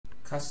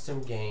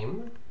custom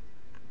game.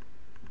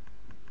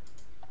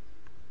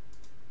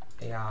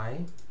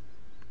 AI.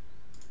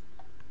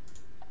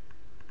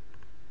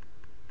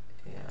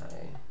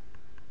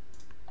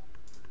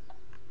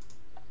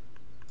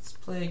 Let's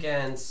play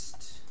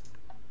against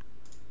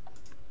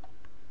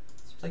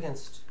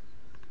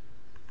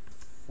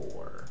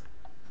 4.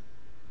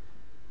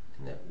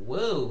 And then,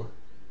 whoa!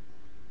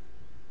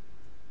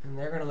 And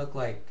they're gonna look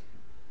like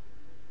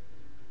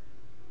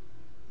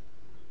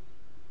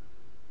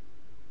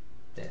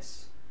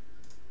this.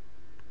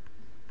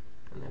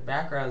 And the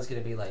background's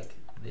gonna be like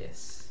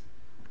this.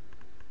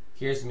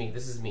 Here's me.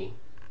 This is me,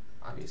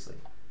 obviously.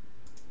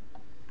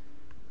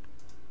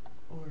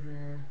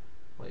 Order.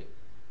 Wait.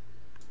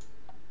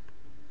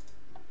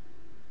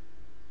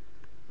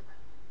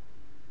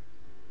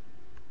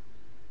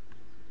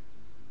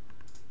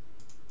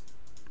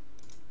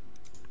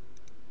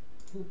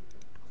 Ooh,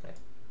 okay.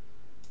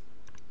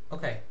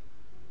 Okay.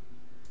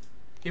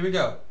 Here we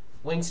go.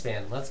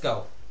 Wingspan. Let's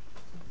go.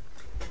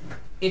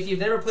 If you've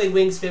never played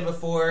Wingspan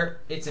before,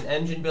 it's an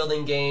engine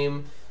building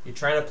game. You're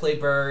trying to play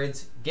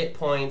birds, get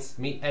points,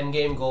 meet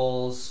endgame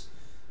goals.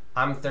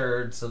 I'm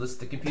third, so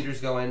the computer's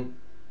going.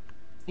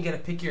 You gotta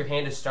pick your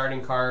hand of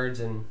starting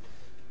cards and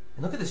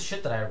look at this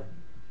shit that I.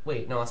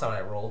 Wait, no, that's not what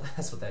I rolled.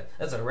 That's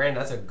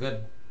a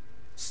good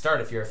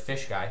start if you're a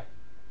fish guy.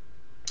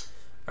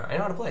 Alright, I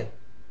know how to play.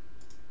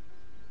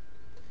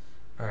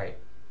 Alright.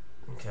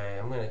 Okay,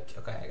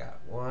 I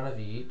got one of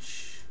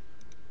each.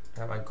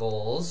 I got my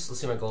goals.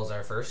 Let's see what my goals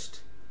are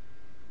first.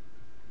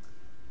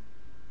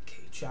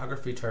 Okay,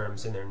 geography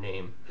terms in their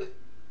name.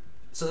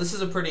 So this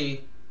is a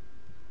pretty.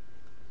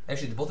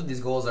 Actually, both of these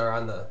goals are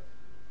on the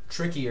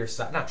trickier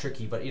side. Not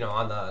tricky, but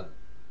on the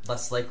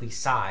less likely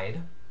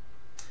side.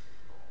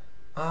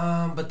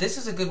 But this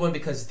is a good one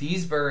because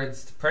these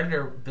birds, the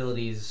predator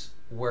abilities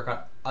work on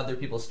other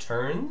people's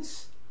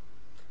turns,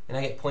 and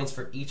I get points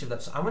for each of them.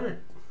 So I'm gonna,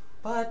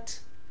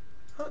 but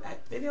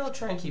maybe I'll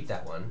try and keep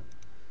that one,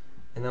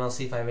 and then I'll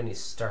see if I have any to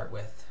start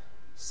with.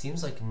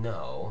 Seems like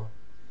no.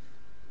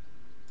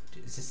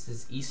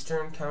 Does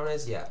Eastern count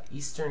as? Yeah,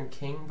 Eastern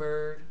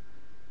kingbird.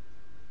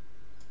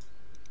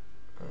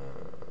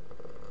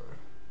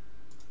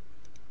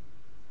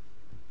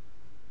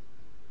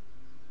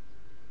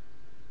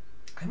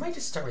 I might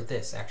just start with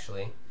this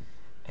actually,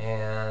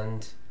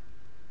 and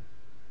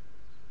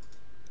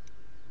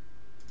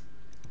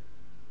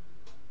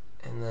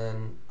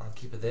then I'll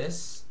keep it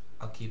this.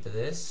 I'll keep it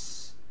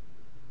this.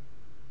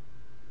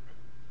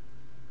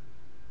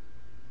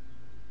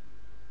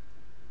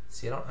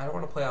 See, I don't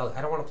want to play.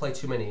 I don't want to play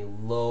too many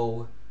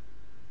low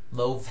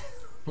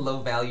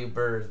value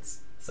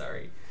birds.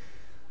 Sorry.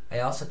 I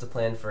also have to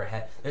plan for a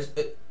head.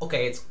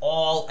 Okay, it's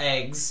all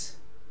eggs.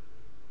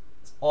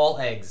 It's all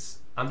eggs.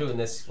 I'm doing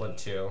this one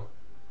too.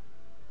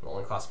 It'll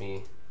only cost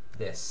me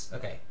this.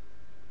 Okay.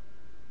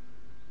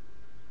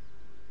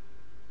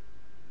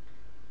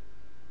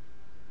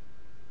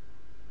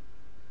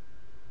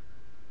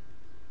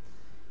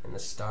 And the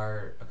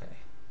star. Okay.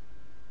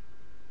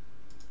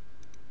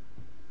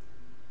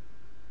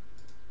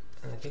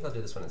 And I think I'll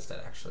do this one instead,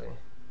 actually,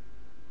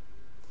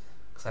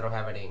 because I don't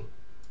have any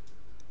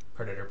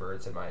predator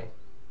birds in my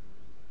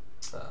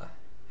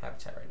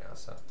habitat right now.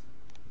 So,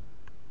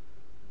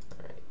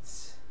 all right.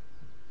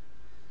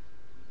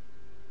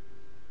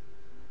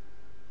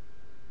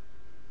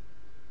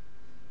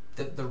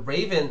 The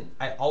raven,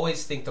 I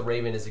always think the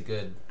raven is a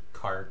good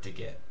card to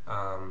get.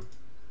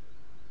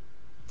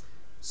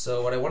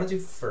 So what I want to do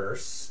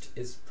first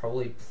is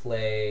probably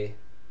play.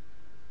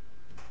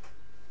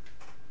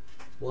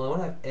 Well, I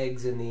want to have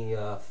eggs in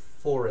the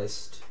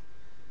forest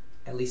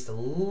at least a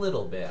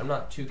little bit. I'm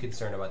not too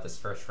concerned about this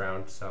first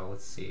round, so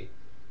let's see.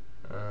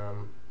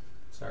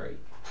 Sorry.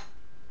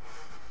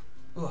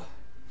 Ugh.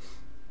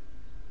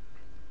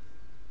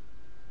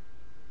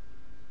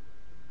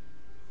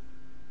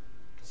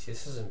 See,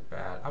 this isn't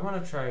bad. I'm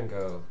gonna try and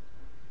go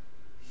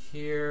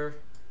here.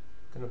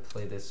 I'm gonna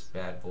play this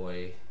bad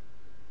boy.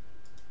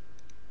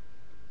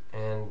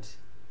 And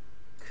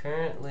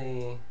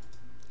currently,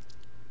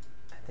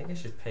 I think I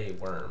should pay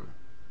worm.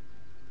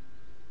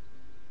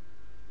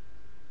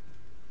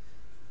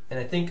 And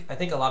I think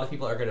a lot of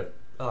people are gonna,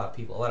 a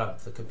lot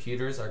of the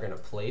computers are gonna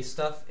play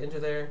stuff into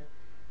there.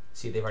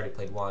 See, they've already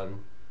played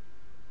one.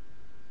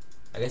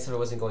 I guess if it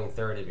wasn't going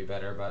third, it'd be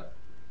better, but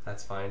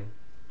that's fine.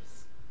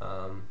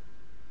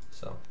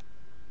 So,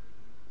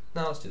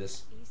 now let's do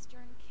this.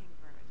 Eastern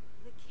kingbird.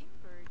 The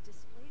kingbird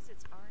displays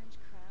its orange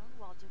crown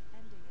while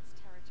defending its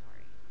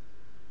territory.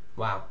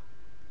 Wow.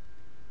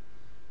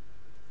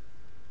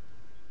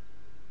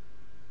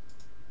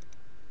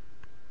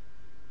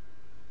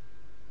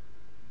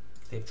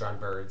 They've drawn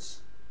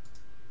birds.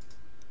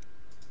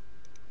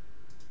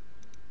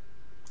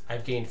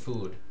 I've gained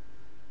food.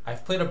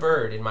 I've played a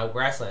bird in my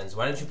grasslands.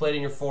 Why didn't you play it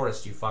in your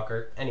forest, you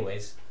fucker?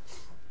 Anyways.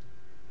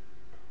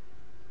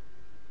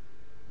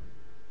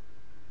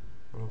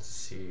 Let's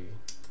see.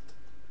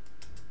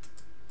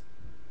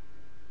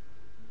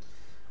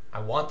 I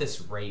want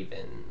this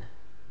raven.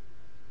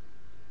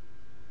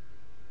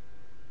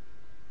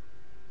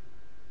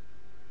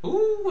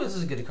 Ooh, this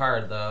is a good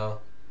card, though.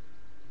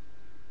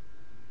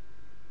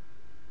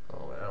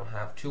 Oh, I don't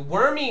have 2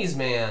 wormies,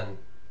 man.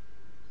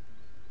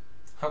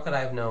 How could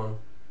I have known?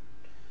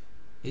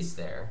 Is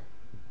there?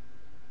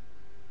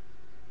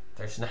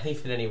 There's not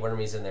even any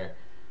wormies in there.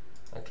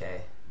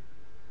 Okay.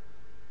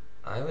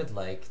 I would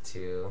like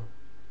to...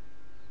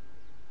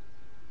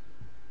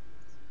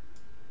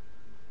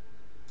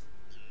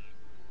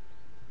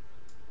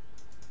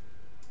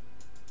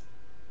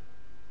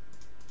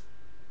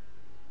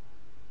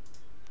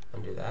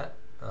 undo that.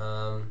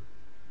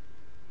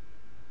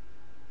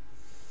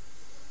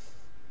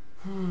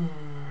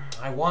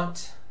 I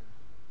want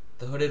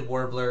the Hooded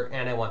Warbler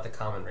and I want the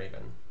Common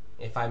Raven,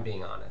 if I'm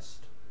being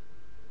honest.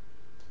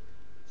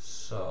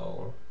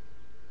 So,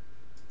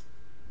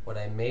 what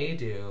I may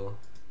do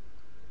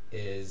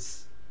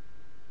is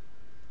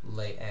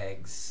lay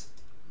eggs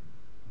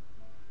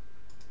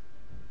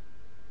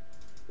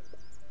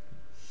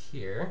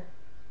here.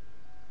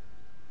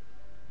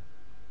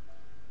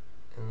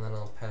 And then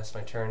I'll pass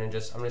my turn and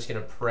I'm just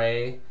gonna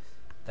pray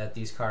that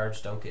these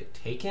cards don't get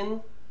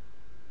taken.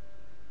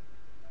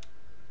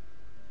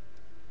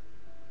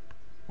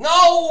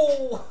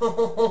 No!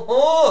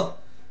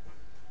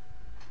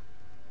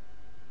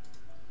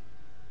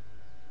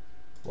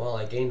 Well,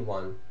 I gained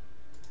 1.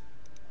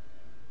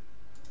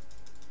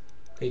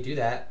 Okay, do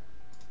that.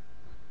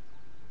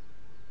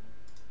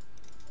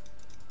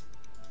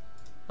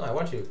 Oh, I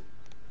want to.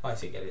 Oh, I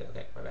see. Get it.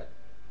 Okay, my bad.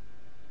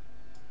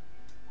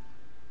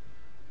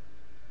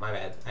 My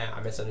bad. I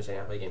misunderstand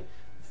how to play the game.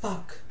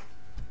 Fuck.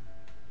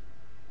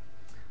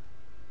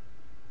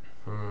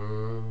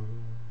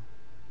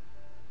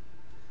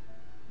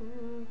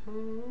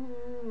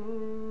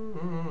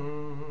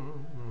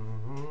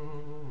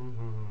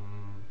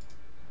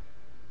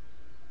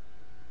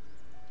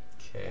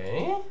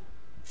 Okay.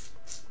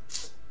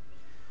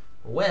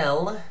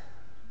 Well.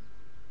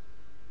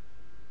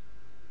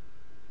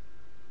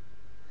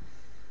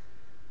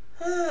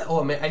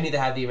 Oh, I need to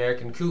have the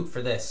American Coot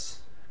for this.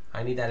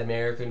 I need that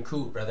American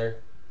Coot, brother.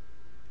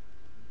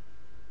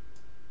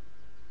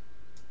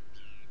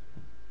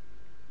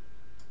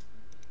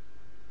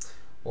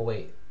 Well,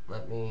 wait.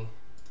 Let me...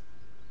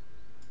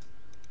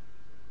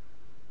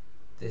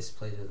 This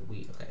plays with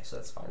wheat. Okay, so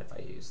that's fine if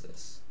I use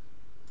this.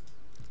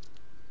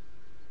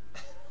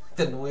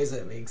 The noise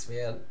it makes,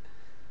 man.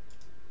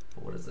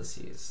 But what does this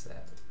use?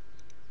 That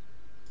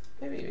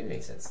maybe it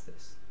makes sense.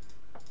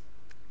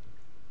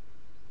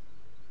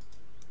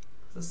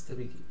 This the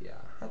big, yeah.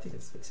 I think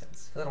this makes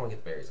sense because I don't want to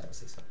get the berries,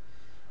 obviously. So,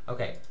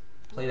 okay,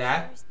 play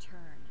that.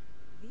 Turn.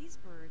 These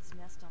birds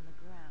nest on the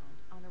ground,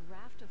 on a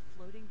raft of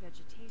floating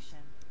vegetation,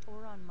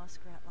 or on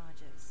muskrat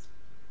lodges.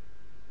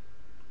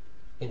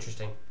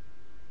 Interesting.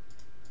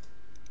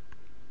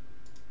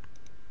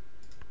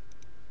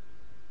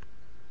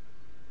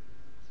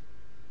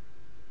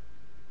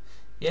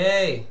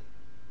 Yay!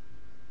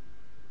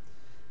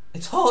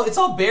 It's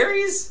all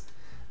berries?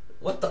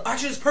 What the?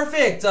 Actually, it's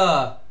perfect!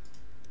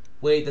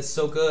 Wait, that's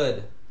so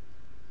good.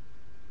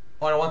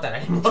 Oh, I don't want that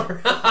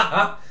anymore.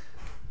 I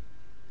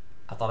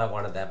thought I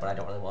wanted that, but I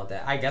don't really want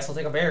that. I guess I'll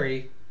take a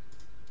berry.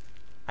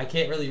 I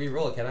can't really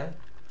re-roll it, can I?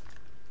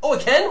 Oh, I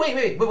can?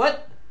 Wait,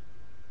 what?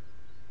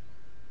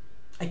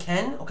 I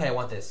can? Okay, I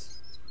want this.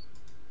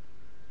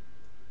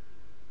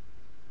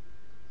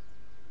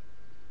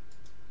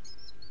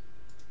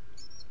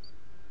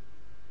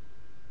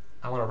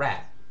 I want a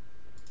rat.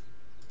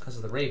 Because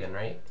of the raven,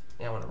 right?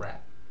 Yeah, I want a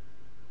rat.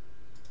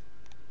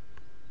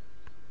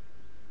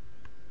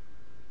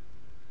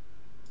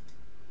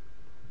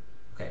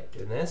 Okay,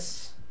 doing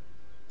this.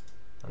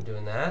 I'm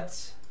doing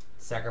that.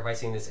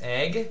 Sacrificing this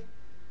egg.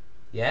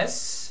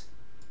 Yes.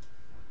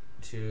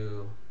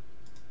 To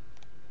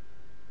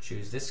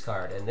choose this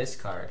card and this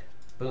card.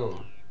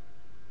 Boom.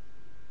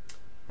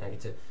 And I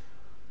get to...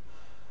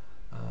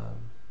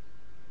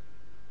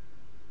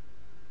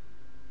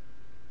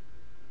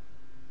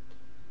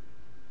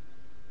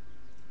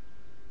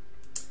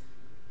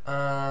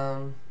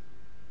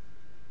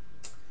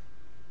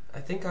 I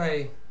think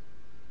I...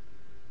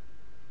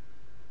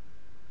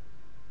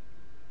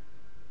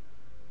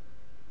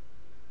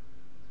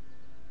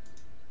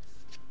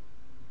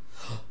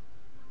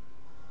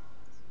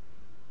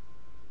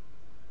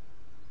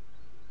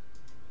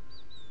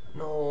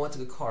 No, that's a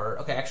good card.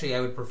 Okay, actually,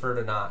 I would prefer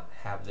to not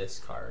have this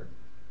card.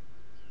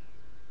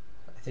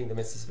 I think the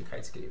Mississippi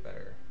Kite's getting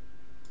better.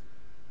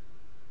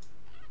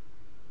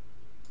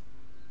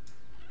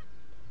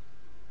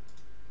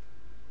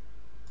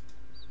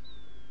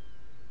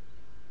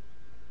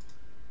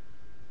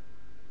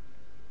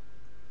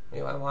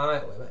 Wait,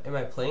 am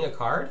I playing a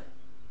card?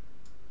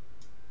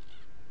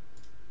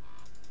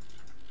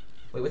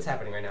 Wait, what's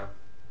happening right now?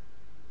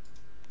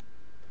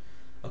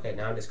 Okay,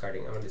 now I'm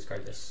discarding. I'm gonna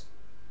discard this.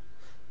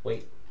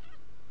 Wait.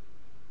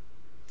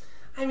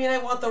 I mean, I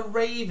want the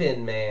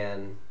Raven,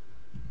 man.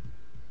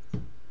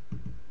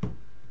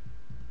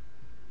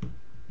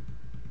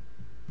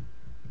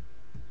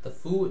 The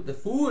food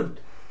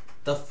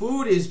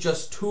is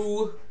just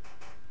too...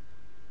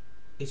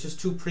 It's just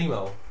too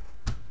primo.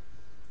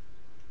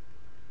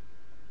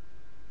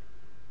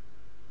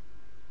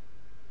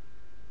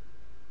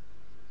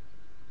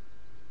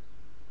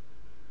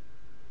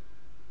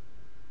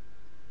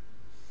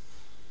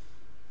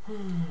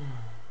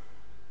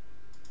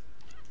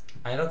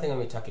 I don't think I'm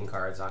going to be tucking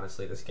cards,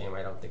 honestly, this game.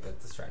 I don't think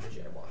that's the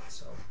strategy I want,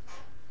 so.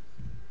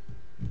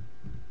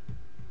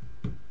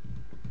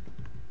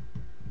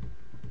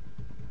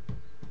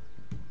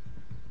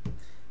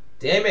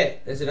 Damn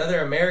it! There's another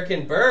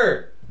American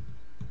bird!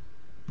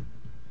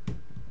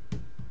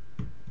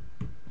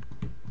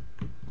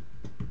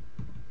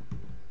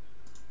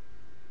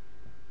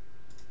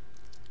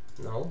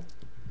 No?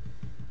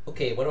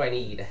 Okay, what do I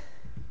need?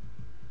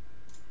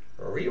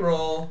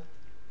 Reroll.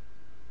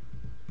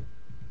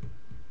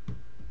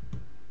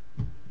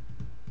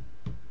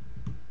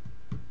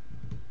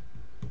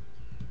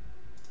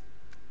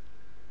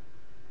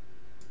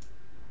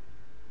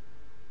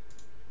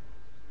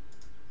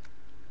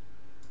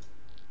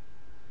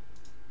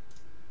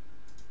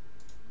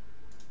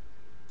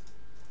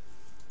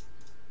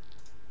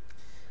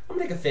 I'm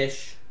gonna take a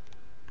fish.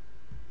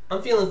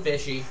 I'm feeling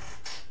fishy.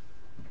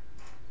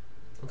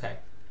 Okay.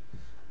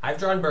 I've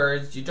drawn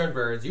birds, you've drawn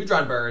birds, you've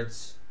drawn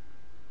birds.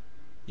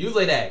 You've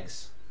laid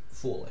eggs.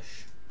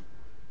 Foolish.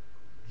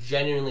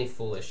 Genuinely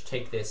foolish.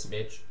 Take this,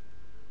 bitch.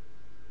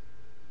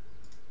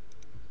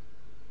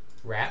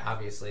 Rat,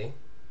 obviously.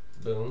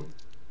 Boom.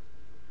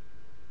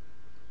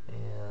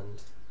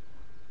 And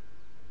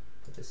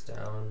put this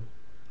down.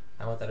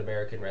 I want that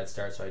American red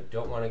star, so I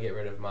don't want to get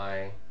rid of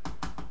my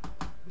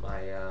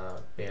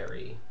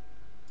berry.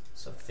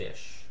 So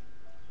fish.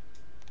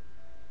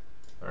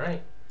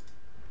 Alright.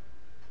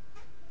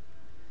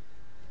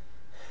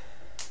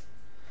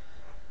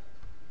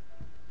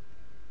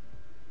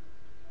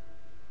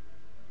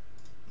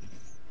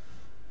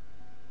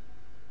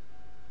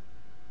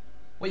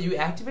 Wait, you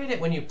activate it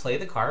when you play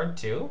the card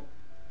too?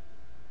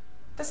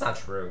 That's not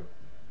true.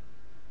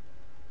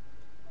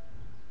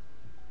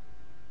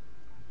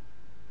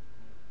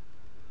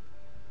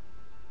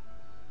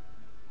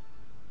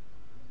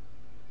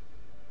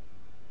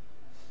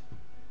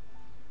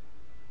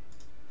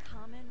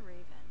 Common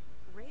raven.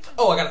 Raven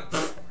Oh, I got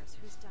it.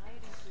 whose diet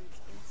includes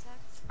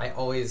insects, I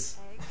always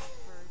eggs,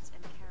 birds,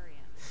 and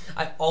carrion.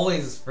 I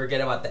always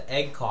forget about the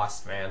egg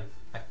cost, man.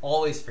 I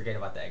always forget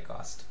about the egg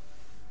cost.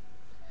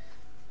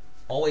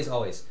 Always,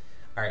 always.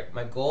 Alright,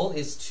 my goal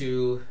is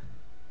to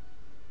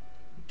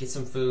get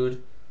some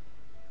food.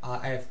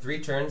 I have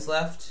 3 turns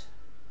left.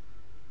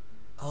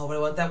 Oh, but I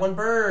want that one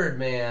bird,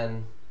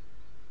 man.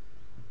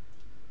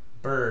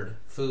 Bird,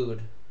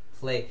 food,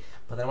 play.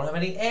 But I don't have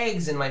any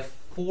eggs in my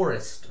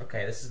forest.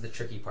 Okay, this is the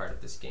tricky part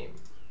of this game.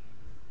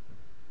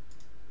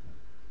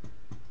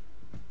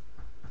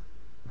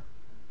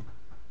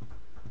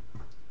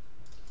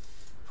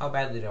 How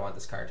badly do I want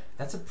this card?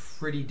 That's a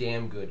pretty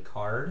damn good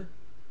card.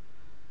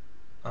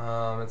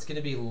 It's going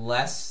to be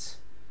less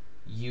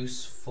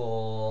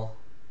useful.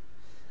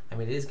 I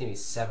mean, it is going to be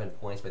 7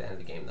 points by the end of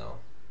the game, though.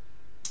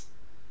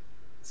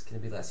 It's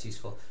going to be less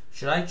useful.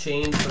 Should I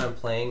change what I'm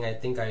playing? I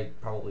think I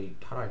probably...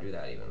 How do I do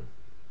that, even?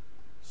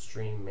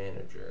 Stream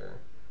manager.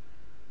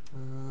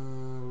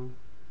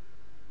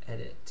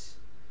 Edit.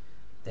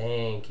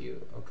 Thank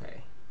you.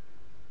 Okay.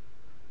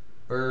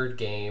 Bird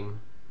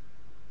game.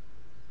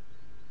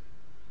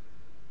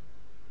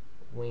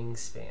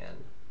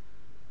 Wingspan.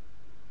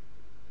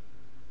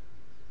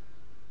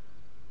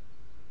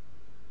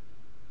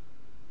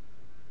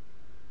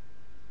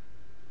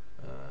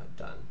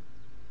 Done.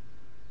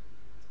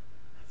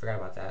 I forgot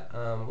about that.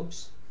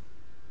 Whoops.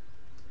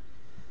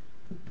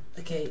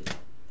 Okay,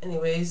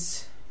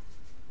 anyways.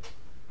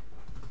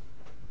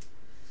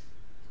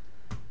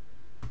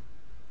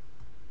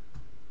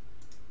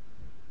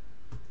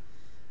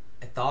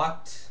 I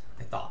thought.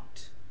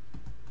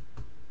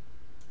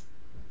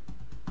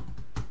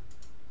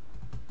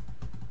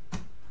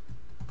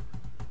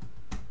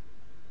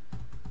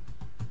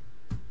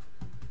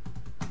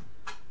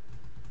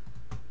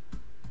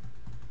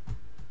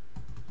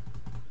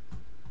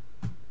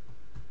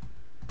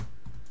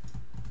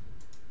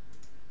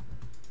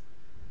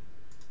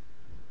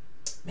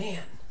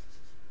 Man.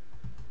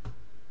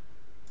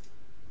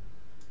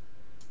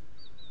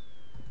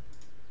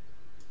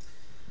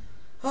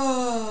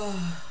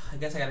 Oh, I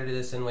guess I gotta do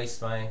this and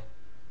waste my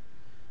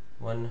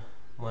one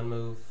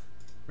move.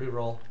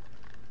 Reroll.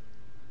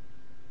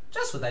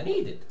 Just what I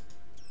needed.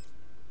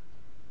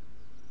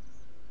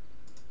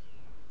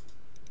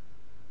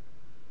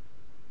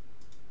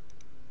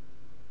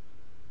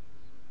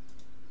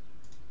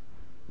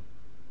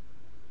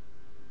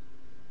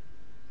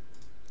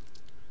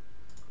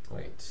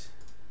 Wait.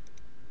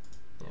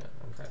 Yeah,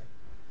 okay.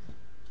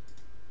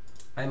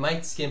 I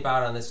might skimp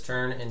out on this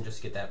turn and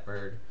just get that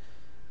bird.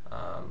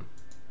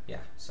 Yeah,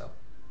 so.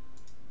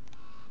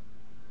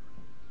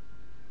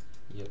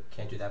 You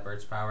can't do that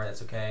bird's power,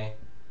 that's okay.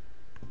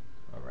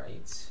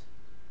 Alright.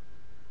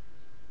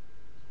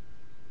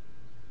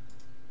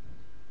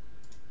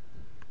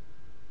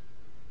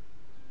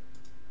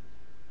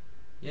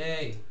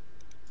 Yay!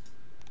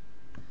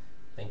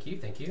 Thank you,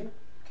 thank you.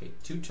 Okay,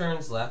 2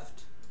 turns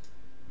left.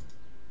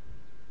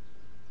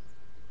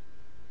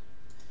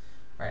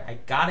 Alright, I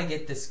gotta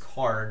get this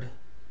card.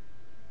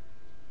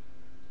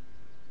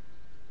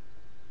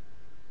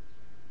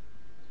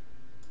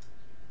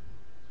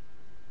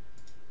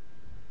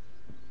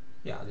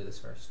 this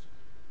first.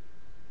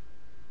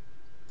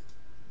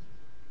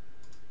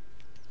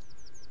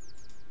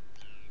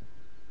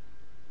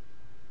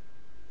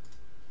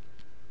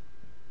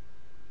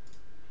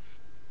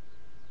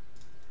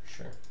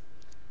 Sure.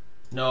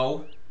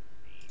 No.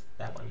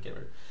 That one, get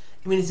rid.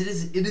 I mean, it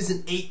is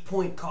an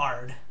 8-point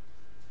card.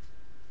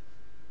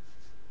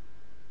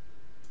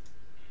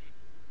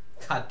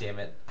 God damn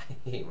it. I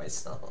hate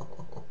myself.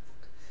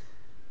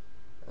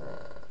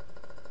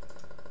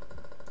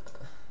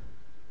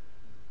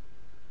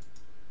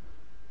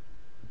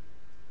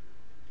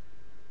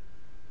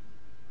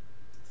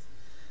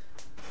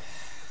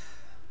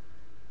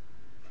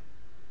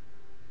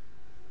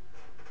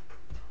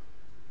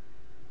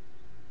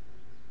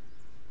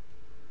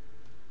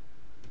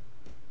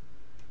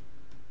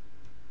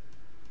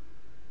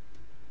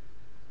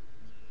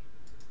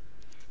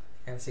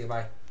 I gotta say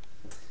goodbye.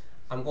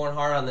 I'm going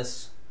hard on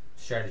this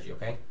strategy,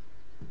 okay?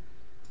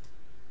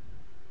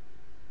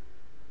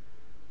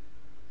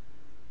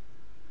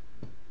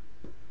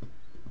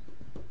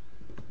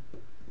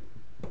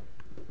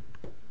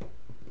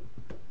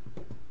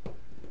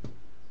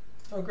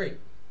 Oh, great.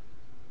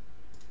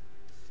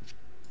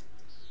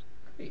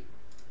 Great.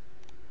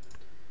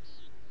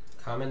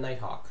 Common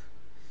Nighthawk.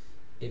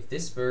 If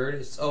this bird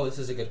is... Oh, this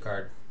is a good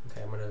card.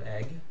 Okay, I'm going to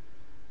egg.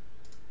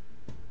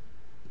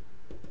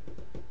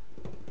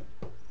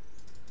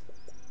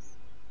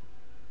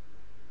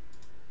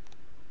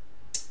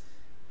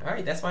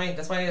 Alright, that's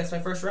my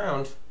first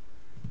round.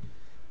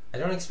 I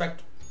don't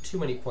expect too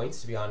many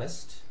points, to be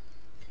honest.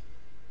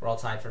 We're all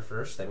tied for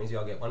first. That means we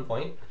all get 1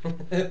 point.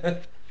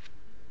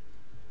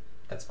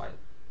 That's fine.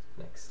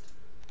 Next.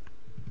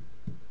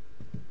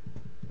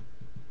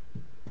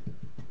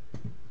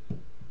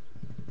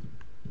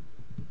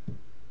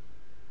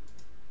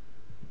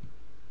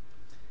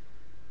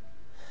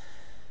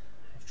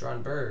 I've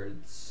drawn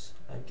birds.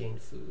 I've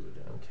gained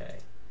food. Okay.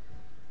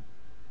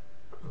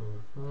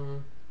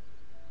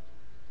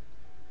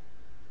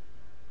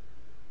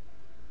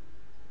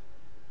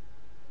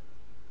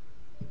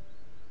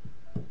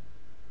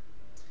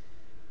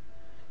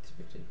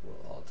 Activated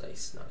roll all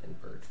dice, not in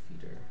bird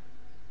feeder.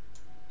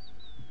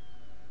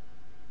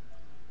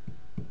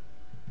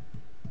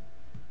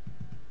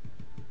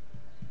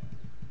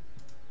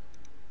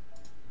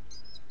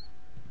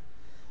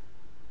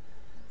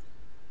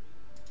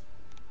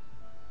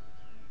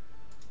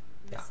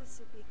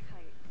 Mississippi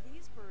kite.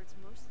 These birds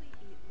mostly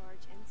eat large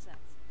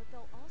insects, but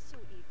they'll also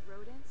eat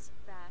rodents,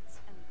 bats,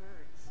 and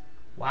birds.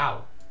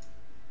 Wow.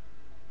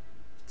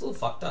 It's a little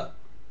fucked up.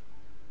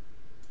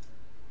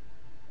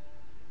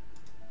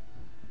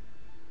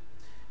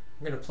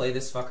 I'm gonna play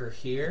this fucker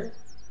here.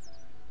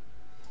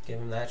 Give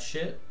him that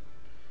shit.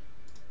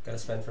 Gotta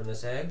spend from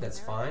this egg, that's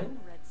fine.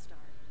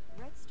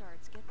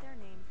 Redstarts get their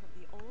name from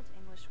the Old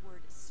English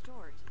word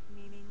stort,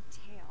 meaning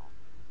tail.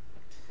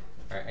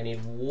 Alright, I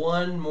need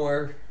one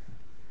more.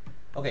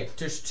 Okay,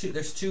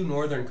 there's two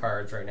northern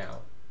cards right now.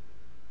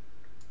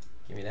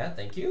 Give me that,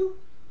 thank you.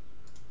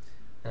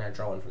 And I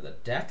draw one from the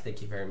deck,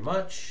 thank you very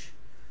much.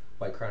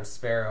 White Crowned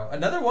Sparrow.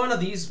 Another one of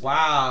these,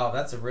 wow,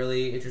 that's a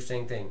really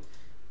interesting thing.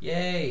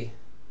 Yay.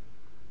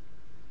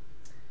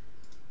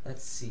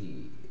 Let's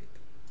see.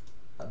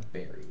 A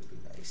berry would be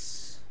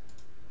nice.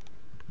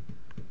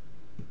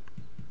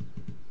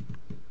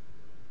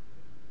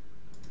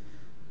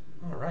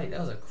 Alright, that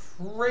was a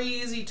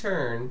crazy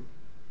turn.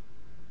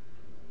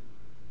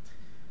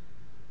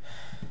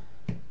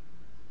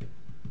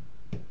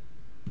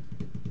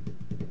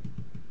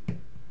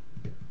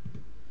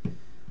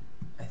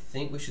 I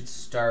think we should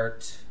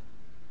start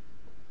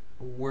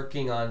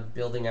working on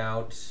building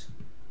out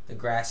the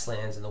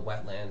grasslands and the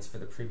wetlands for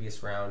the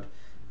previous round.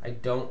 I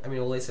mean,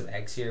 we'll lay some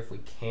eggs here if we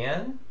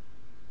can.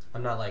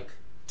 I'm not, like,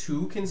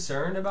 too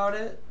concerned about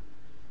it.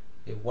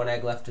 We have one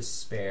egg left to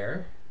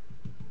spare.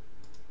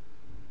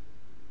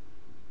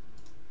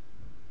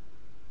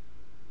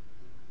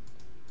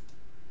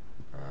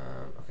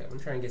 Okay, I'm gonna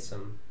try and get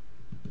some...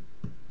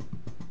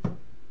 I'm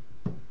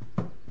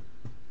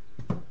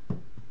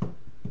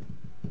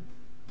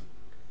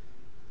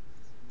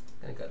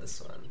gonna go this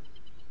one.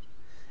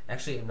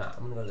 Actually, I'm not.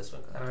 I'm gonna go this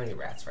one because I don't have any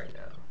rats right now.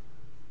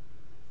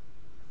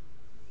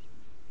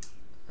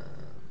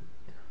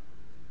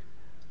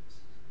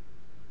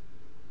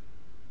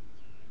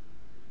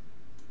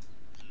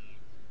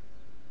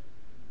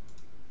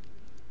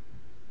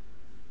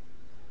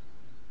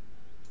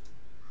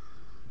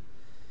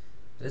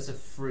 It is a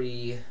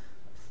free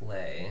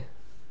play.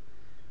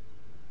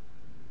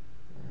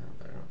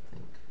 But I don't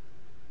think.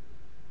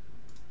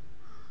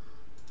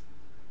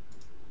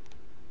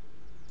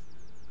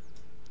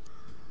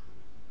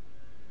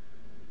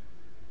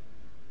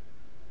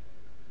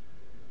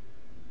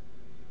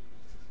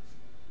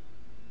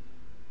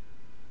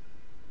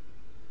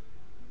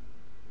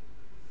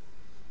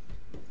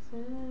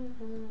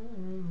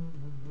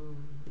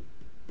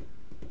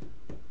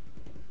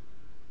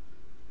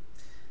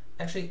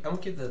 Actually, I'm gonna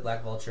keep the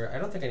black vulture. I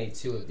don't think I need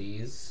two of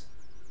these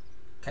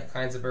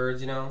kinds of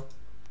birds, you know?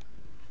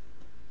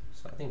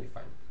 So I think it'll be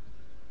fine.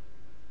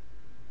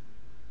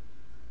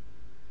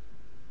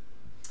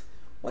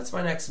 What's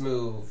my next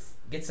move?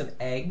 Get some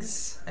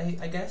eggs,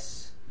 I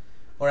guess?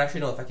 Or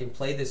actually, no, if I can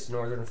play this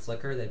Northern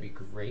Flicker, that'd be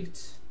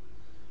great.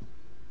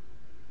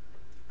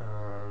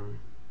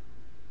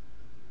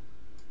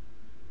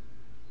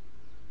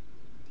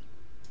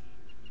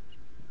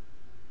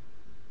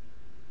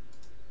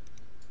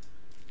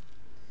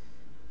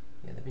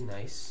 Yeah, that'd be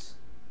nice.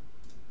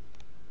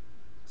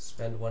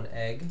 Spend 1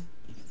 egg.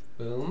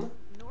 Boom.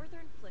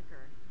 Northern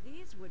Flicker.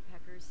 These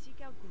woodpeckers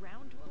seek out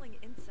ground-dwelling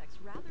insects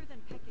rather than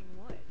pecking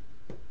wood.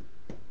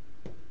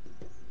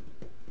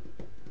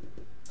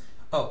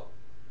 Oh.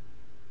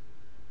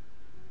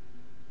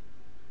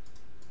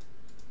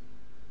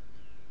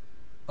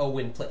 Oh,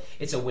 wind play.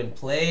 It's a wind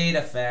played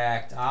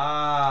effect.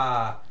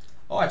 Ah.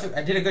 Oh, I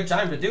did a good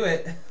time to do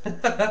it.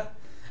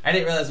 I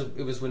didn't realize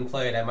it was wind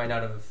played. I might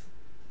not have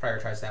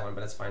prioritized that one,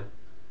 but that's fine.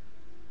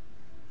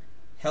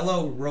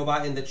 Hello,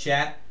 robot in the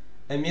chat.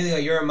 Amelia,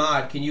 you're a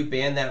mod. Can you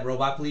ban that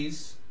robot,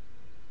 please?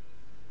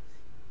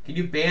 Can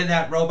you ban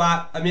that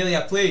robot?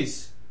 Amelia,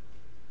 please.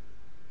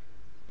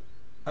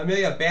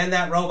 Amelia, ban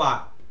that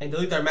robot. And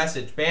delete their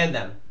message. Ban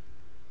them.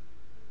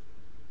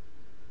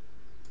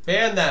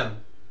 Ban them.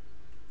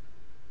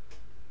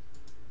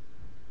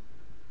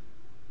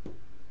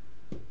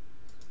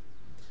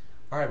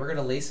 Alright, we're going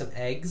to lay some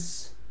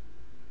eggs.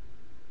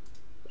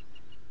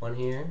 1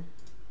 here.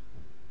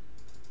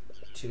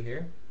 2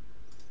 here.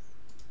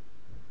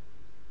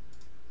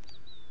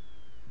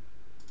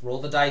 Roll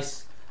the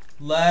dice.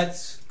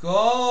 Let's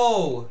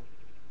go!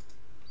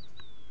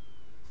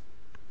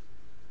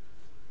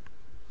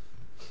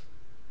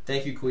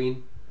 Thank you,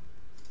 Queen.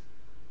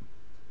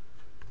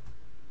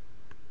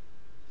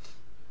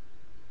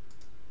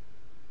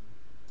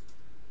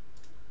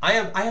 I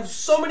have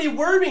so many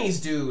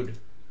wormies, dude.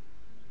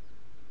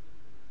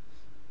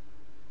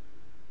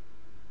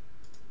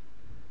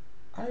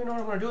 I don't even know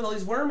what I'm gonna do with all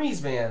these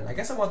wormies, man. I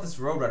guess I want this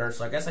Roadrunner,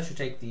 so I guess I should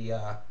take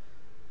the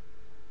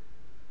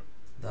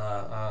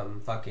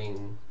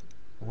fucking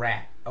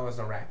rat. Oh, there's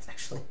no rats,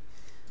 actually.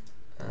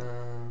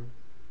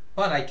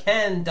 But I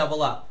can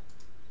double up.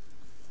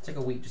 Take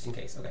a wheat just in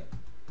case. Okay.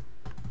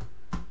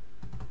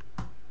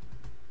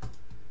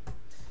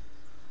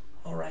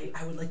 Alright,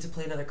 I would like to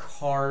play another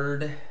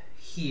card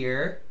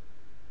here.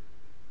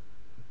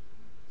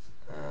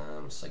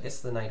 So I guess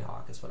the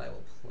Nighthawk is what I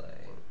will play.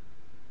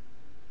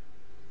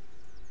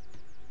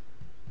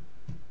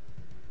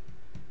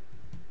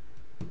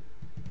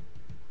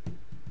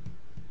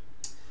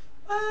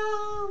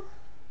 Well,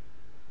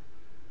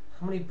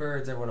 how many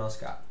birds everyone else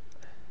got?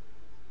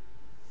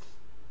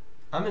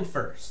 I'm in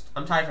first.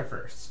 I'm tied for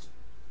first.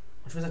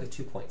 Which was like a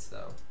 2 points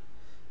though.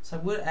 So I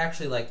would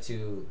actually like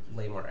to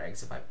lay more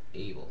eggs if I'm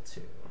able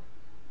to.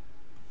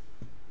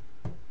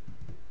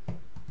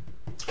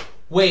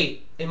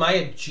 Wait, am I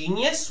a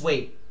genius?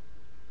 Wait.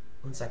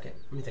 1 second.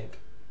 Let me think.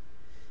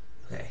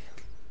 Okay.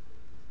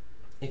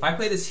 If I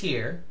play this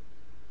here,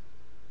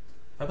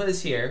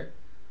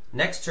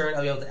 next turn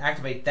I'll be able to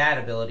activate that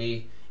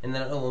ability, and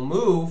then it will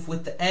move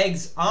with the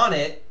eggs on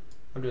it.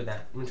 I'm doing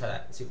that. I'm gonna try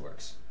that and see if it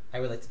works. I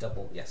would like to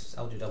double. Yes,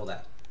 I'll do double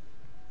that.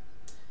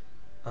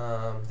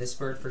 This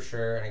bird for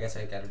sure, and I guess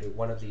I gotta do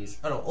one of these.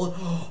 Oh no!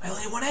 Oh, I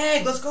only had 1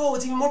 egg. Let's go.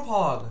 It's even more pog.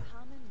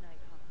 Common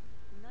nighthawk.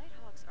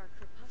 Nighthawks are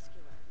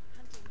crepuscular,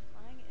 hunting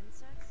flying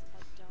insects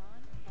at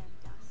dawn and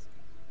dusk.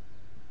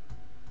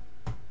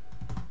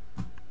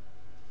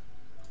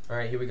 All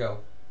right, here we go.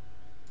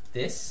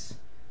 This,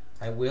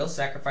 I will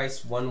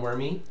sacrifice 1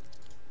 wormy.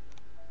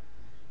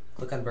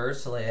 Click on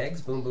birds to lay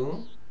eggs. Boom,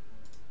 boom.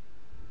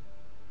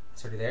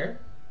 It's already there.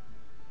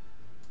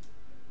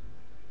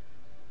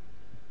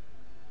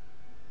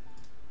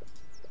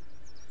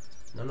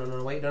 No, no,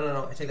 no, wait,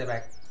 no. I take that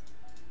back.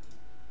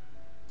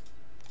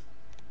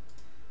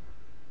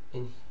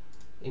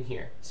 In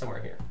here,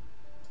 somewhere here.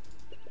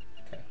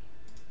 Okay,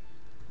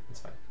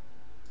 that's fine.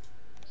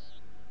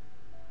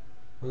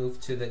 Move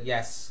to the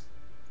yes.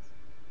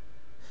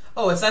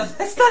 Oh, it's not.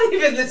 That's not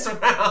even this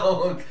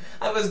round.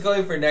 I was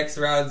going for next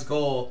round's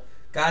goal.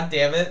 God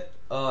damn it!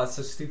 Oh, it's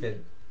so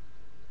stupid.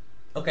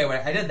 Okay,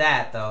 wait. I did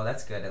that though.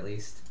 That's good at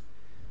least.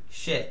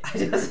 Shit, I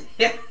just.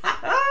 Yeah.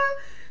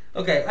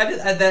 Okay, I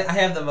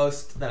have the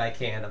most that I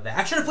can of that.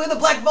 I should have played the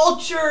Black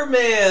Vulture,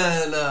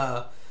 man!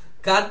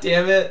 God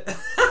damn it.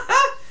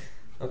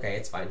 Okay,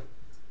 it's fine.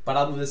 But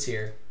I'll move this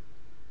here.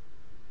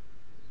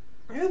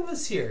 I'm gonna move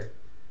this here.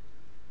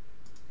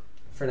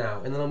 For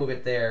now. And then I'll move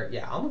it there.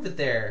 Yeah, I'll move it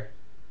there.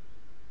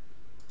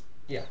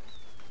 Yeah.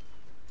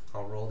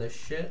 I'll roll this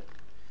shit.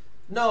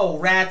 No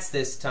rats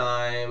this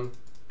time.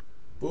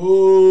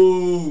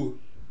 Boo!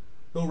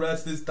 No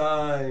rats this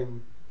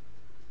time.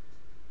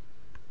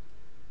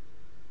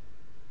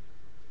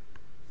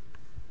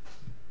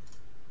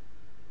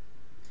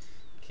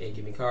 Okay,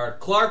 give me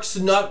card. Clark's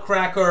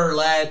Nutcracker.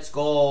 Let's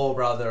go,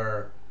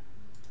 brother.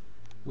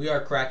 We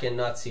are cracking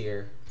nuts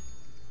here.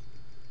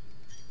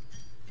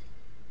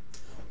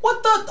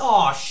 What the?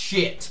 Oh,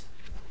 shit.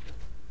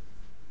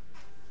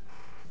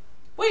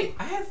 Wait,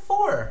 I had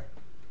 4.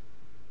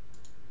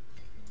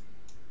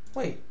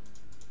 Wait.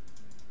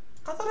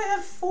 I thought I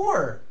had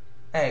 4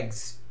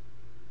 eggs.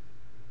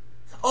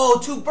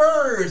 2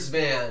 birds,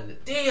 man.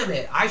 Damn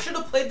it. I should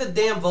have played the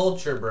damn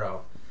vulture,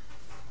 bro.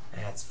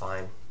 That's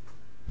fine.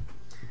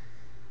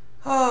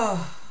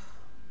 Alright,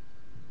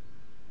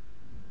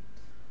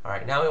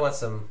 now we want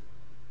some...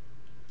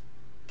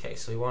 Okay,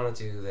 so we want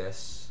to do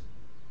this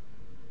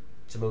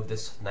to move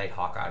this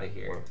Nighthawk out of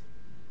here.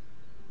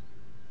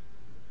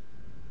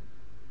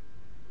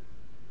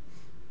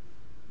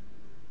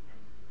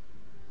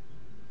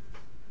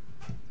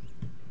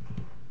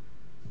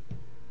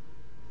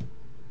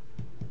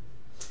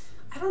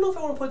 I don't know if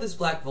I want to put this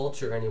Black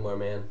Vulture anymore,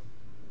 man.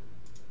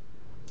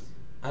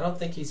 I don't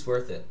think he's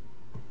worth it.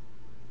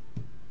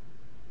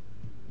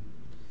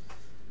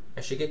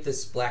 I should get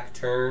this Black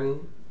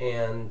Tern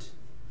and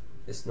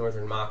this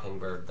Northern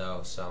Mockingbird,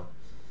 though, so...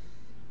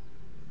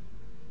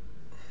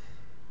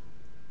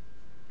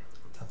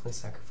 Definitely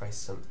sacrifice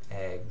some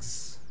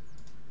eggs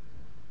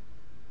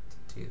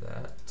to do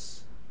that.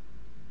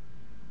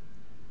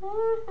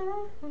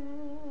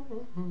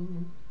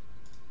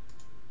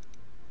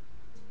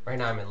 Right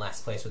now I'm in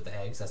last place with the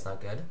eggs. That's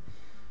not good.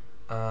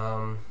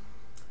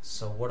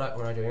 So what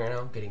am I doing right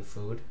now? Getting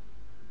food.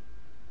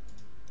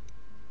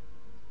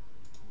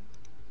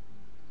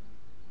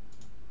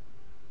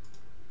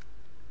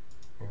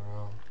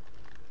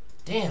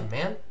 Damn,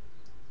 man.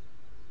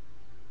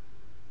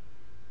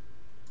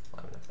 Well,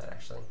 I have enough of that,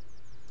 actually.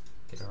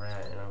 Get a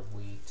rat and a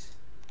wheat.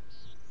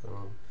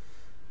 Boom.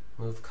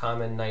 Move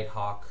common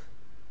Nighthawk.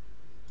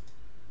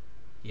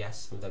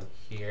 Yes, move them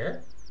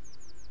here.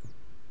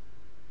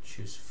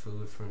 Choose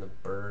food from the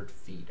bird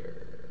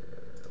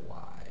feeder.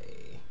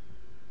 Why?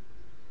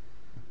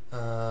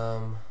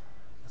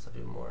 Guess I'll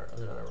do more. I'll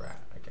do another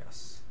rat, I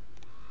guess.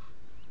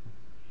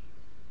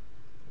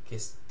 Okay,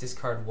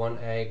 discard 1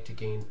 egg to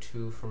gain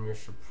 2 from your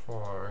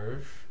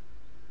supplies.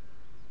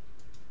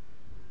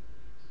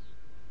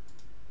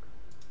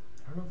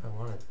 I don't know if I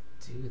want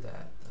to do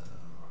that, though.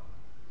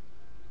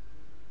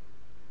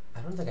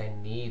 I don't think I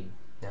need...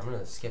 Yeah, I'm going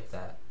to skip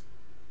that.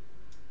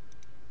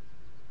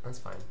 That's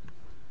fine.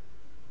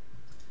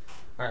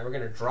 Alright, we're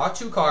going to draw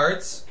 2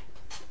 cards.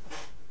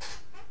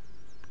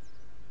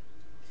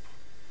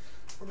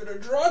 We're going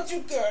to draw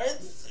 2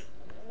 cards.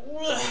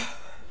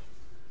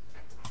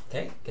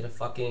 Okay, get a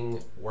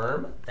fucking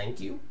worm. Thank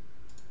you.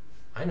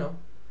 I know.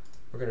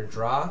 We're going to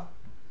draw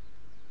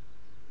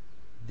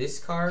this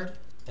card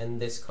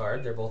and this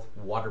card. They're both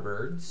water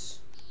birds.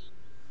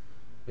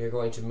 We are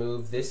going to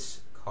move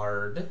this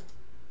card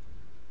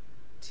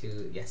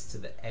to, yes, to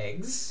the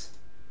eggs.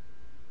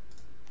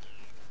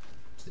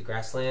 To the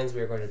grasslands.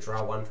 We are going to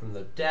draw 1 from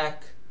the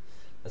deck.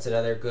 That's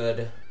another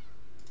good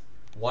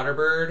water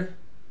bird.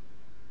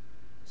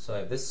 So I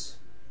have this.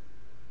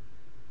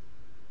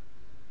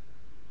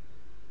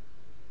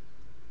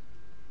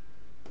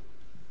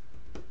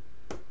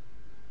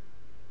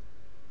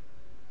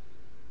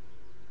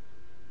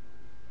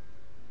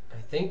 I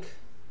think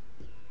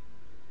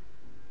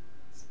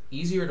it's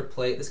easier to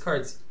play. This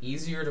card's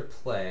easier to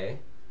play.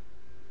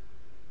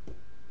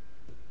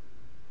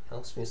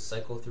 Helps me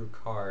cycle through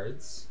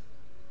cards.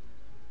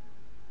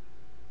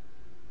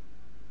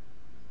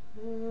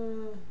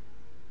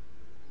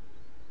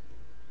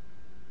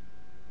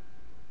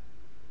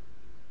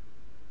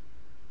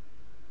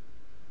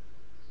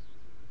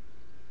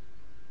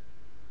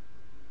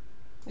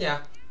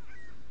 Yeah.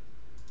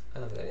 I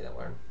don't think I need that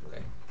one.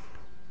 Okay.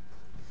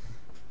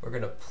 We're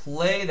going to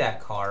play that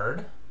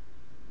card.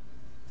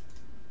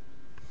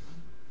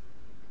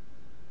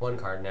 1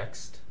 card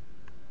next.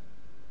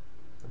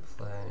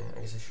 Play. I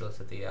guess I should look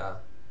at the,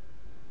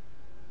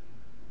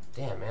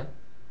 Damn, man.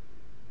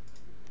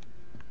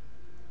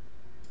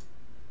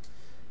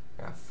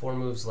 I got 4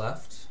 moves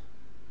left.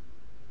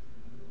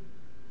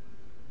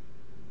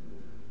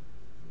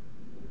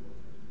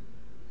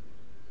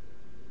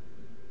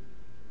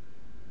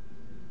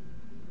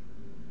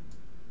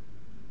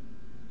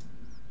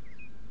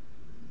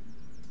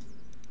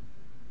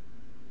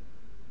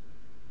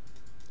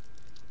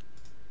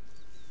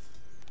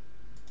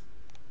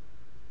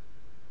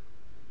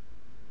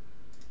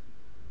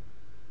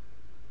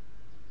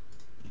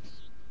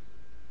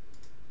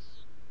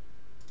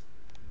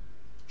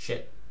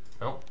 Shit.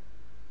 Nope.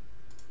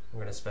 I'm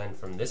gonna spend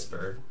from this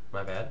bird.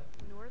 My bad.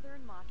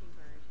 Northern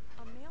Mockingbird.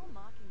 A male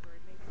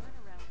mockingbird may learn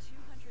around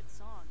 200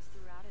 songs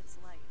throughout its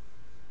life.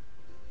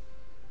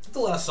 That's a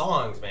lot of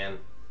songs, man.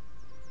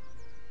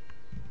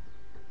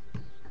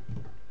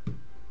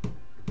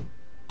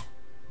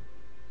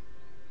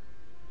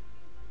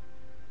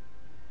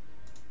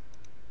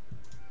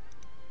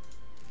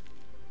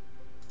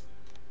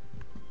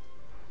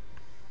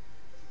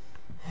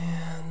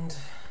 And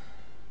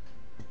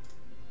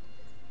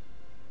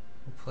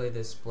we'll play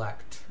this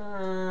Black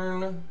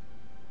Tern.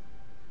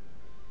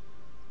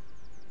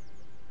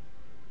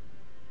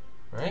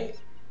 Right?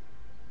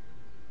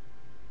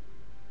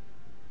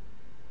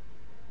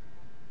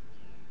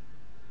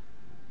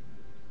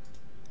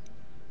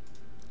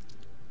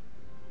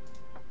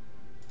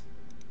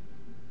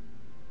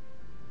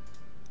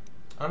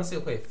 Honestly,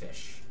 I'll play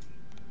fish.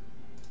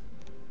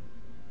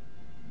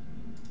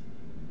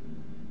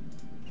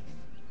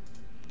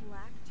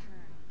 Black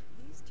Tern.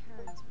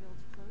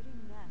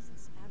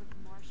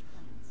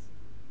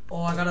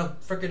 Oh, I got a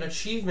freaking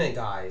achievement,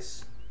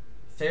 guys.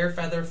 Fair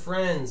feather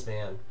friends,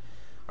 man.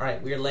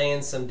 Alright, we're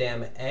laying some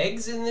damn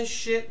eggs in this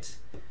shit.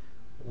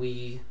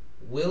 We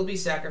will be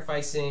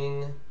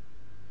sacrificing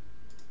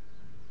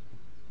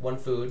one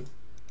food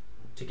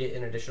to get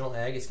an additional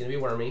egg. It's going to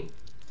be wormy.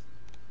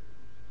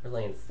 We're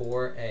laying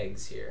 4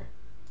 eggs here.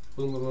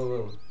 Boom, boom, boom,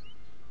 boom.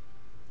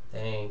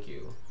 Thank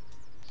you.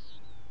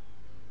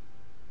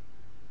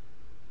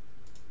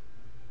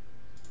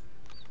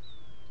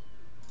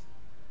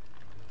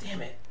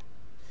 Damn it.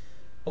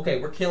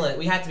 Okay, we're killing it.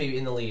 We have to be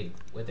in the lead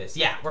with this.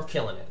 Yeah, we're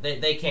killing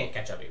it. They can't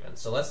catch up even.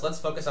 So let's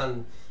focus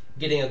on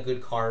getting a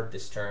good card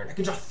this turn. I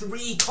can draw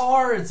 3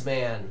 cards,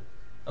 man.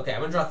 Okay,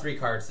 I'm gonna draw 3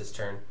 cards this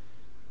turn.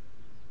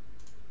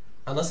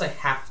 Unless I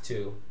have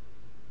to.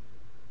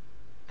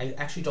 I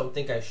actually don't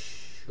think I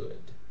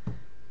should.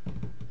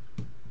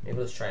 Maybe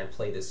let's try and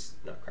play this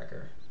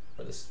Nutcracker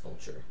or this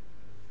Vulture.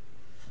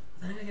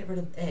 Then I gotta get rid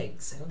of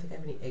eggs. I don't think I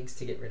have any eggs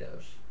to get rid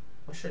of.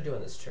 What should I do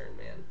on this turn,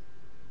 man?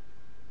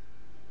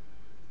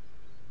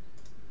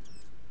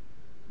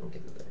 I'll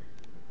get another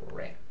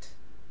wrecked.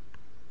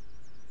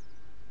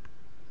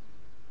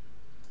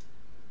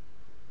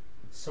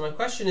 So my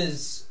question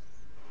is,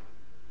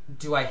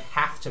 do I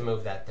have to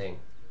move that thing?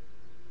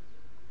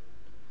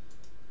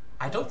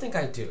 I don't think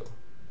I do.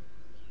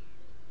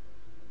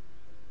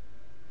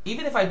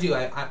 Even if I do,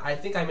 I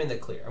think I'm in the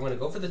clear. I'm going to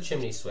go for the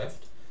Chimney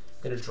Swift.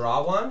 I'm going to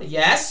draw one.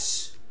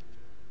 Yes!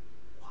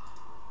 Wow.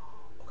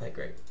 Okay,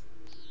 great.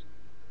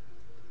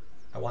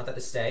 I want that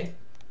to stay.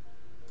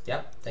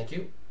 Yep, thank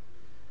you.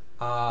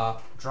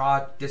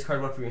 Draw,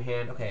 discard one from your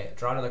hand. Okay,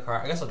 draw another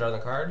card. I guess I'll draw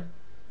another card.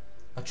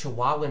 A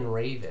Chihuahuan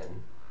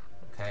Raven.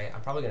 Okay,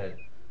 I'm probably going to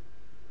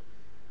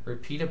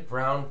repeat a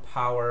brown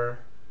power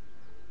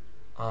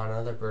on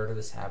another bird of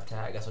this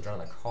habitat. I guess I'll draw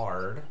another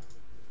card.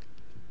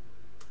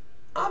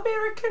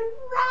 American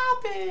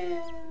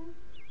Robin!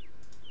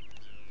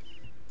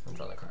 I'm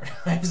drawing the card.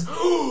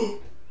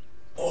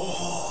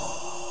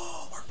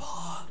 Oh, we're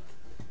bogged.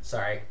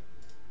 Sorry.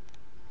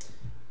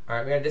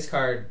 Alright, we gotta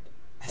discard.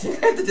 I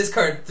think I have to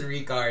discard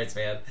 3 cards,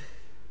 man.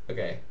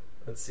 Okay,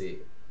 let's see.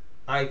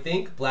 I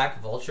think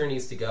Black Vulture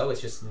needs to go.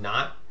 It's just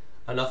not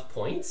enough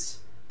points.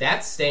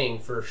 That's staying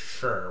for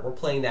sure. We're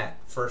playing that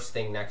first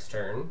thing next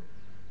turn.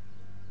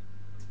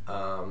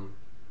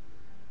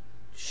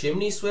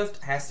 Chimney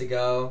Swift has to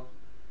go.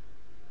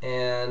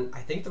 And I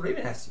think the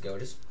Raven has to go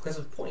just because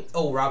of points.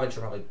 Oh, Robin should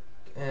probably...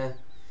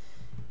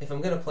 If I'm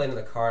going to play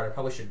another card, I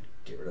probably should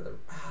get rid of the...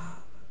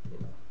 you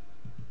know.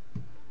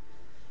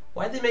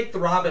 Why'd they make the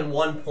Robin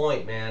 1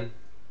 point, man?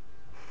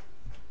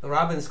 The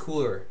Robin's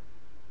cooler.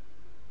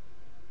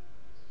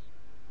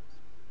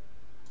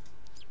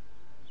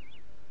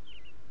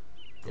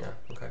 Yeah,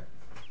 okay.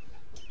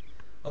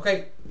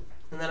 Okay,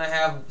 and then I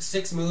have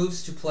 6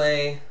 moves to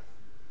play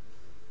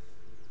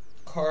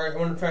card. I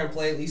want to try and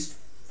play at least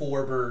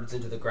 4 birds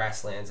into the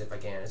grasslands if I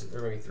can. Is it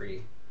there? Maybe 3.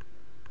 I'm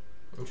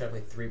gonna try to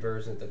play 3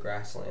 birds into the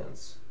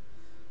grasslands.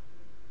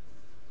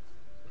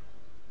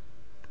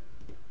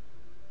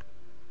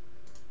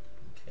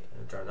 Okay, I'm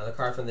gonna draw another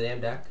card from the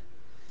damn deck.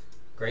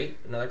 Great,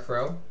 another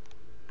crow.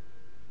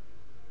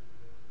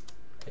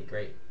 Okay,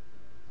 great.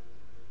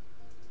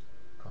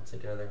 I'll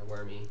take another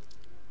wormy.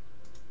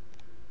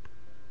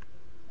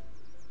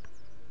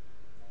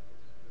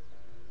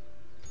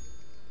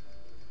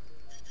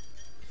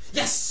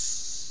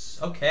 Yes!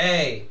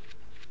 Okay.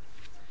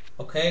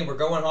 Okay, we're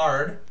going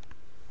hard.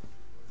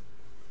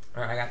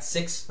 Alright, I got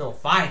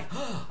 5.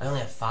 I only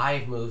have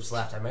 5 moves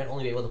left. I might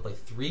only be able to play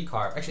 3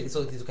 cards. Actually, it's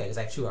okay because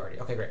I have 2 already.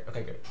 Okay, great.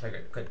 Okay, good. Okay,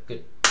 great. Good,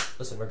 good.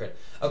 Listen, we're good.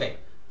 Okay,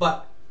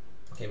 but...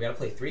 Okay, we gotta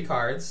play 3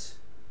 cards.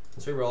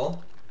 Let's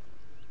re-roll.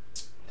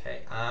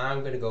 Okay,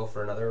 I'm gonna go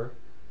for another...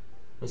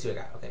 Let me see what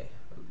I got. Okay.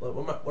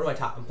 What am I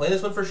top? I'm playing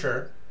this one for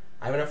sure.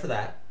 I have enough for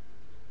that.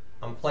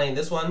 I'm playing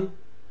this one.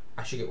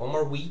 I should get 1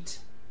 more wheat.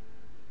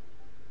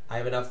 I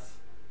have enough.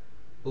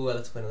 Ooh,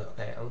 let's play another.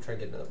 Okay, I'm trying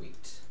to get another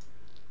wheat.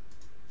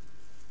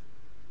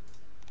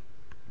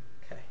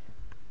 Okay.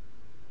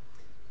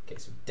 Okay,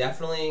 so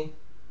definitely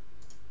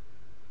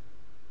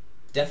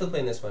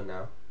playing this one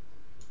now.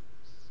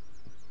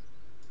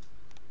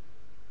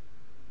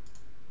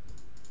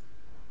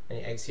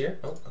 Any eggs here?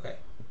 Oh, okay.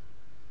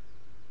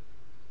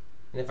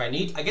 And if I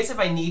need, I guess if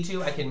I need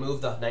to, I can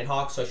move the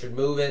Nighthawk, so I should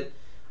move it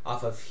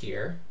off of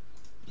here.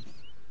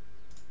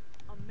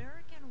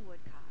 American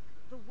Woodcock.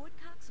 The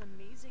woodcock's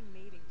amazing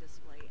mating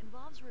display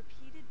involves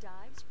repeated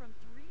dives from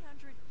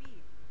 300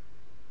 feet.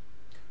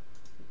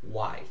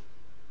 Why?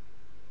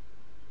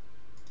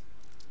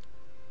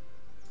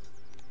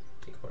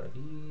 Take one of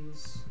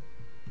these.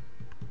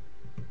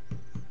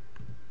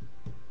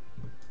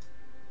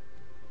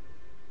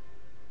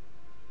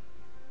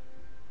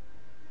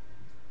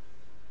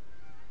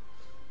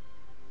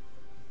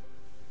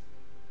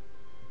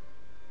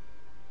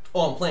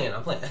 Oh, I'm playing.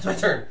 That's my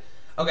turn.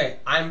 Okay,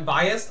 I'm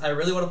biased. I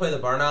really want to play the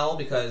barn owl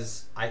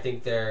because I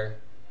think they're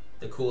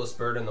the coolest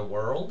bird in the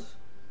world.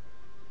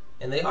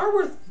 And they are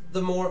worth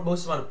the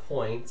most amount of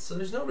points, so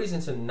there's no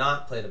reason to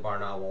not play the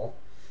barn owl.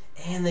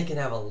 And they can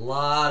have a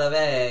lot of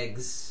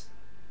eggs.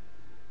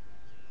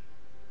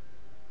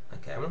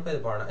 Okay, I'm gonna play the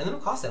Barn Owl. And they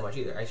don't cost that much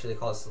either. Actually, they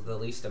cost the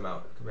least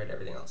amount compared to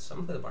everything else. So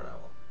I'm gonna play the Barn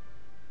Owl.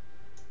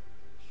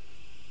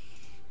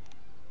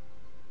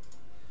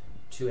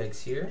 2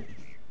 eggs here.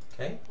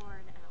 Okay.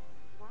 Barn owl.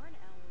 Barn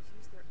owls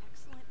use their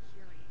excellent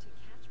hearing to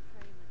catch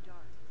prey in the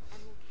dark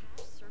and will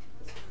cache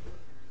surplus for later.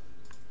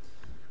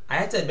 I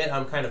have to admit,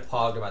 I'm kind of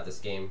pogged about this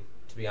game,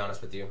 to be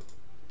honest with you.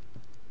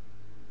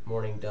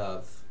 Morning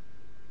Dove.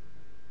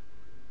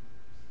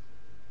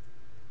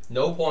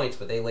 No points,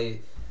 but they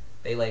lay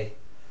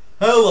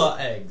hella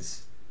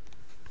eggs.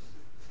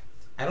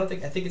 I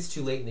think it's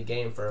too late in the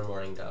game for a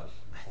Morning Dove.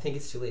 I think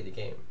it's too late in the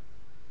game.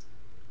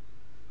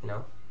 You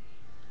know?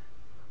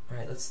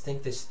 Alright, let's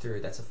think this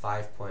through. That's a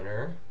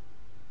 5-pointer.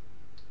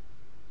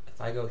 If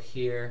I go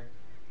here,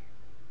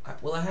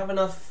 will I have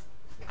enough?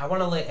 I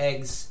want to lay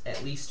eggs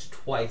at least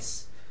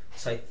twice.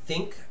 So I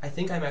think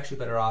I'm actually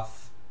better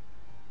off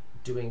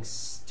doing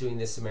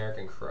this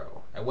American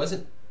Crow. I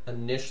wasn't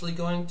initially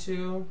going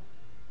to,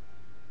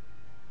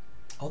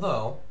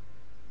 although,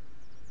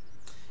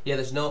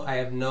 yeah, I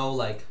have no,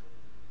 like,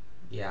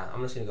 yeah,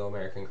 I'm just gonna go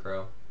American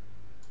Crow.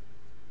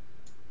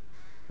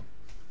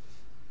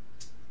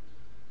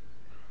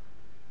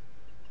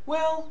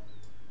 Well,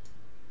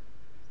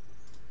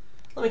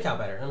 let me count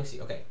better. Let me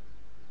see. Okay,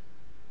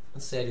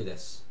 let's say I do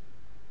this.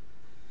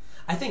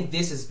 I think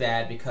this is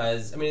bad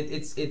because, I mean,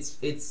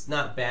 it's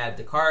not bad.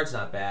 The card's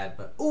not bad,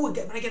 but ooh,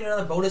 I get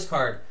another bonus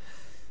card.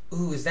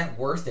 Ooh, is that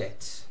worth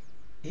it?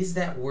 Is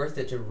that worth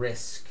it to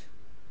risk?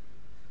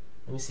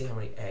 Let me see how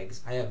many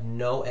eggs. I have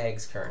no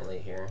eggs currently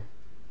here.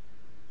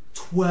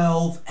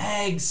 12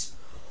 eggs.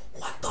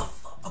 What the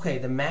fuck? Okay,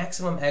 the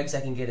maximum eggs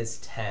I can get is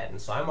 10,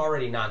 so I'm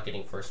already not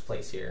getting first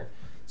place here.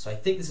 So I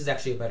think this is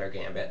actually a better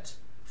gambit.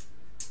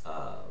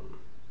 So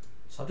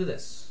I'll do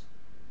this.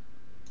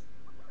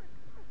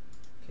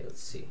 Okay,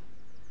 let's see.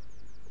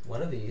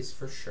 One of these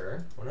for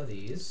sure. One of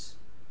these,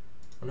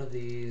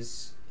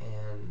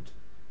 and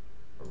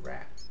a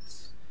rat.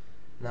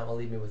 And that will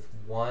leave me with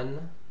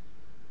 1.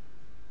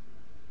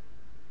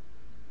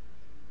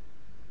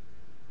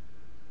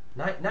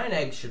 9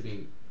 eggs should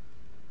be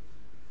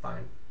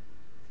fine.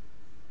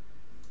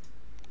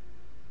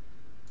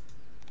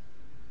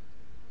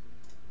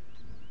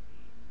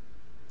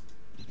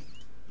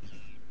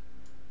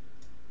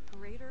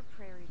 Greater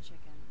prairie chicken.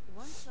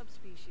 One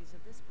subspecies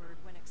of this bird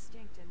went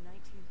extinct in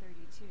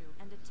 1932,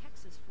 and a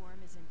Texas form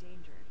is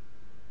endangered.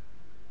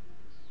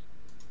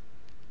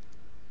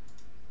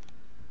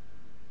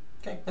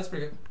 Okay, that's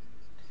pretty good.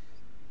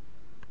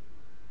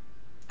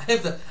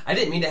 I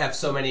didn't mean to have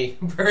so many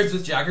birds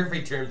with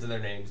geography terms in their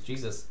names.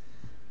 Jesus.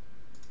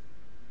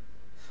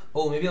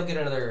 Oh, maybe I'll get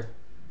another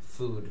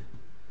food.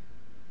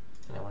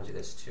 And I want to do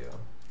this too.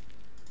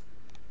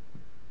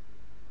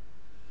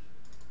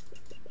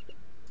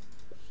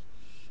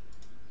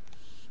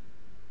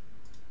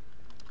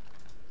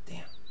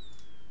 Damn.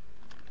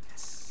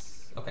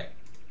 Yes. Okay.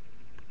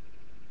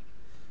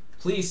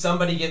 Please,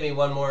 somebody give me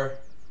one more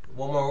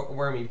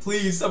wormy.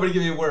 Please, somebody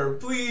give me a worm.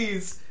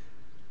 Please.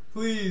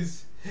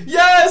 Please.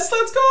 Yes,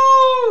 let's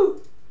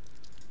go!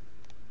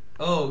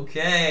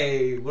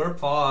 Okay, we're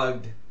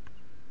pogged.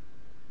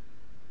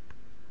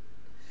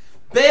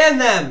 Ban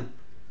them!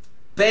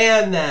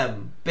 Ban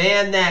them!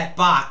 Ban that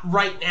bot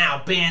right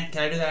now. Ban.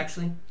 Can I do that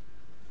actually?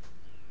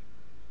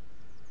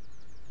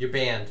 You're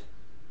banned.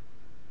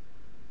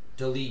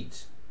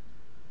 Delete.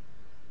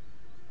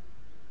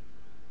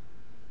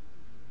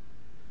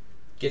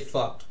 Get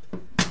fucked.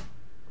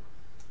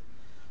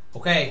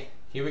 Okay,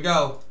 here we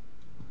go.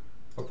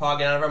 We're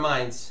pogging out of our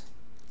minds.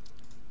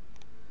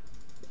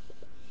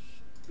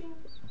 Bing.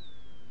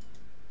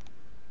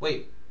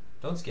 Wait,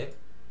 don't skip.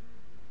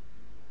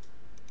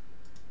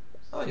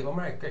 Oh, you have one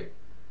more egg. Great.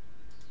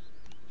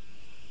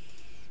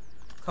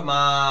 Come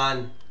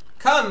on.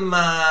 Come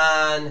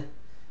on.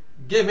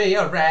 Give me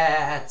a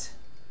rat.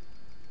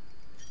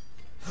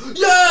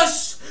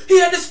 Yes! He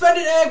had to spend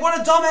an egg. What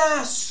a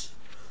dumbass.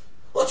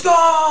 Let's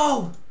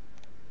go.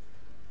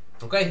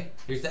 Okay,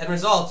 here's the end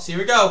results. Here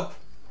we go.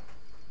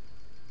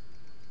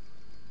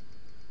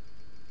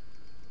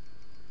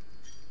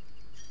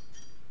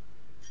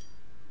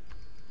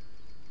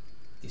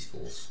 These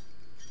fools.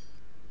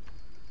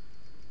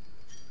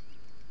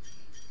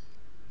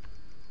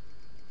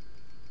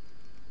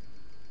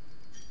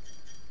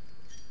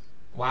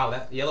 Wow,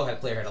 that yellowhead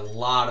player had a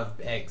lot of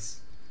eggs.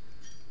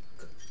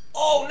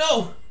 Oh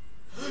no!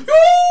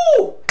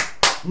 No!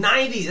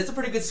 90! That's a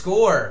pretty good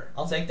score.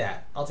 I'll take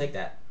that. I'll take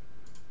that.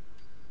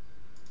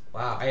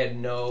 Wow, I had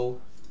no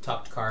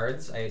tucked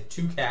cards. I had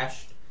 2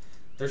 cashed,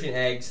 13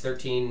 eggs,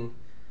 13...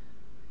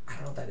 I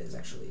don't know what that is,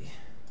 actually.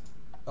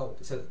 Oh,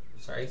 it said...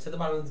 Sorry, it's at the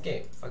bottom of the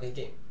game. Fucking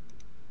game.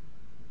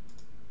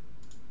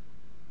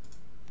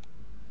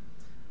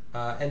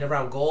 End of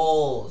round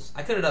goals.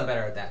 I could have done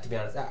better at that, to be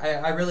honest.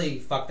 I really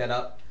fucked that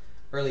up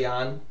early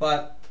on,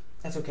 but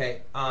that's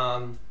okay.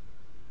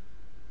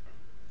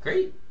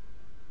 Great.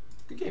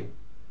 Good game.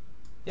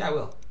 Yeah, I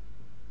will.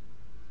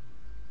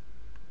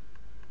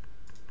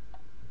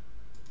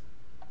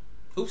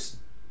 Oops.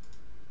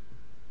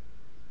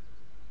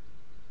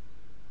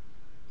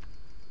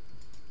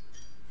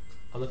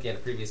 I'm looking at a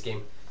previous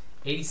game.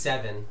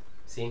 87.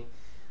 See?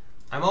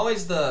 I'm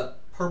always the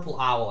purple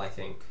owl, I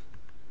think.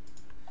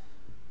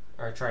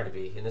 Or I try to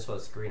be. And this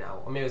was green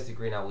owl. Or maybe it was the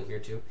green owl here,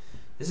 too.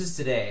 This is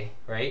today,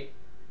 right?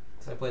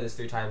 So I played this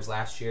 3 times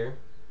last year.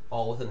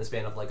 All within the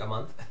span of like a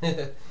month.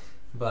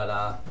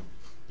 But,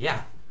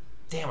 yeah.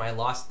 Damn, I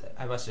lost.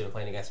 I must have been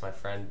playing against my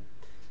friend.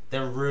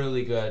 They're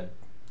really good.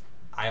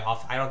 I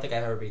don't think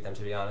I've ever beat them,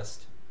 to be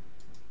honest.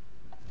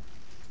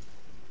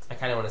 I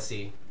kind of want to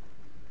see.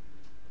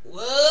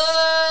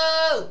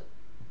 Whoa!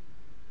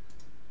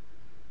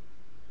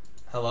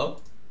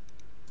 Hello?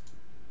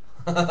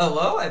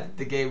 Hello? I think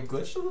the game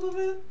glitched a little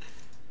bit.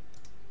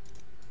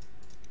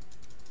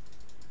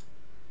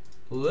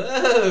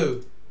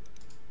 Whoa!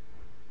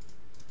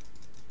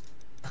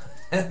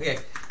 Okay.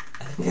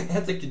 I think I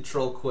have to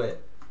control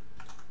quit.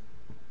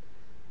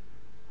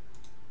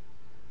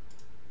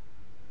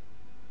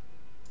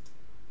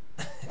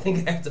 I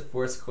think I have to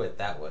force quit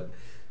that one.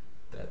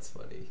 That's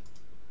funny.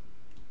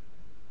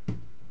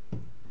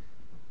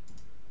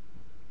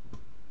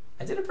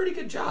 I did a pretty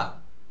good job.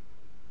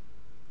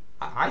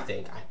 I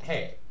think.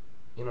 Hey,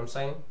 you know what I'm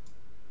saying?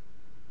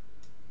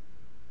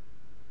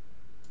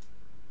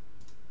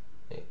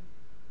 Hey.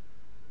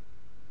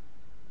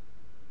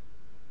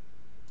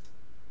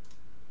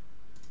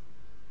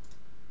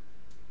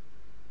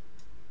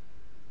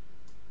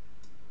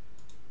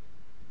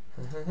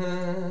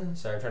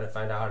 Sorry, I'm trying to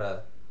find out how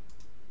to...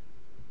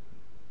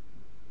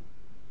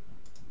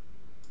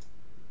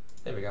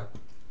 There we go.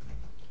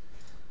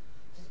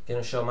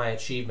 Gonna show my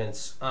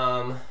achievements.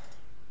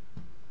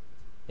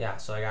 Yeah,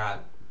 so I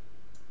got...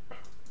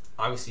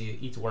 Obviously,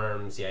 eats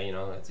worms. Yeah, you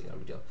know, that's no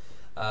big deal.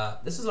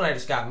 This is what I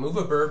just got. Move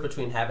a bird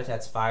between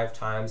habitats 5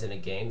 times in a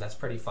game. That's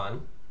pretty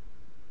fun.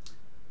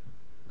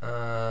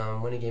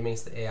 Win a game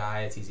against the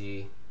AI. It's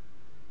easy.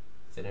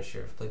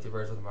 Finisher. Play 3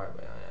 birds with a mark.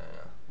 Yeah.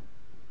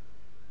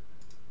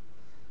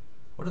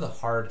 What are the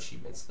hard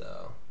achievements,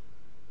 though?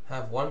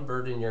 Have 1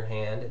 bird in your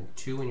hand and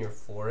 2 in your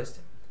forest.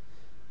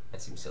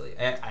 That seems silly.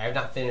 I have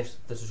not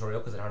finished the tutorial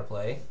because I don't know how to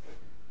play.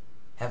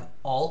 Have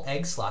all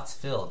egg slots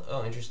filled.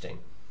 Oh, interesting.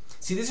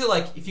 See, these are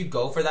like, if you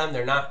go for them,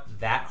 they're not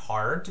that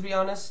hard, to be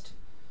honest.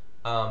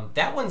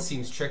 That one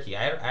seems tricky.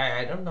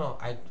 I don't know.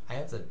 I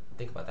have to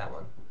think about that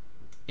one.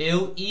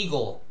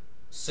 Illegal.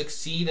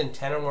 Succeed in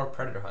 10 or more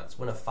predator hunts.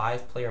 Win a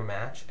 5-player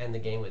match. End the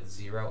game with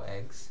 0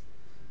 eggs.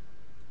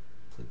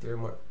 Play 3 or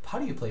more. How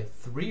do you play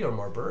 3 or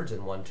more birds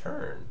in 1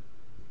 turn?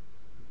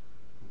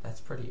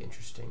 That's pretty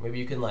interesting. Maybe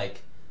you can,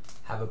 like,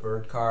 have a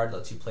bird card,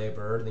 lets you play a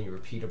bird, and then you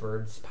repeat a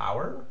bird's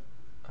power?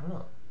 I don't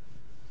know.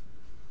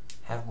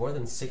 Have more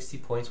than 60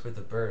 points worth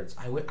of birds.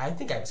 I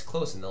think I was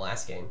close in the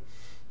last game.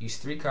 Use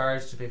 3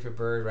 cards to pay for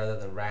bird rather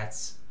than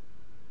rats,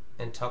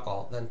 and tuck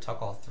all 3. I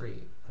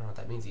don't know what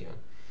that means even.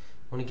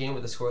 Win a game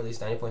with a score of at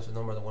least 90 points with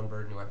no more than 1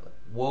 bird in your weapon.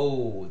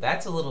 Whoa,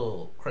 that's a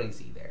little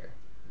crazy there.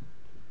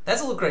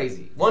 That's a little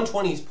crazy.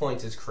 120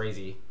 points is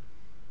crazy.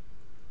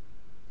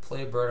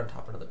 Play a bird on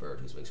top of another bird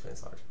whose wingspan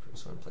is large.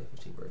 So play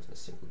 15 birds in a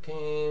single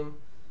game.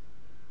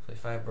 Play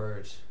 5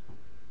 birds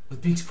with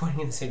beaks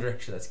pointing in the same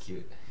direction. That's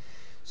cute.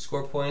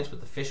 Score points with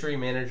the fishery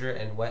manager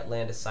and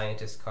wetland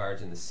scientist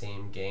cards in the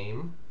same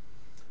game.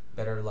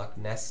 Better luck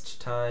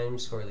nest time.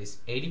 Score at least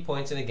 80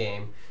 points in a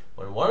game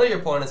when one of your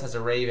opponents has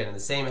a raven in the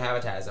same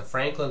habitat as a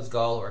Franklin's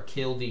gull or a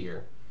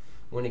killdeer.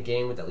 Win a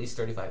game with at least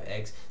 35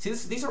 eggs. See,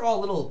 these are all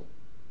little...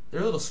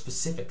 They're little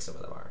specific, some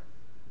of them are.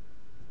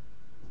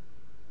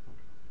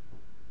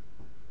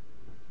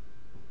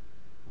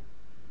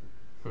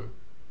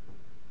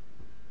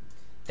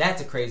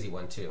 That's a crazy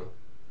one too.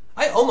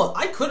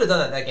 I could have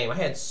done that game. I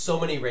had so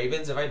many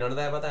ravens. If I had known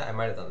about that, I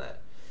might have done that.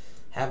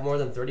 Have more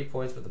than 30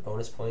 points with the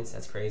bonus points.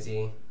 That's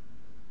crazy.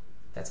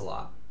 That's a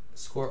lot.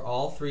 Score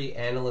all 3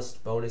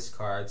 analyst bonus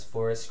cards.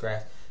 Forest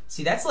grass.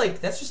 See, that's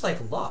just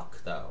like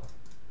luck though.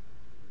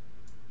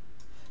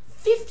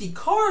 50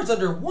 cards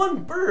under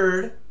 1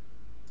 bird.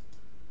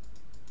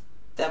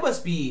 That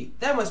must be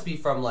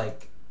from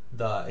like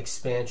the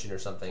expansion or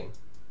something.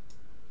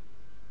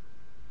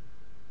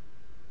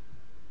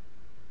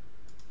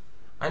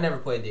 I never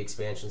played the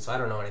expansion, so I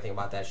don't know anything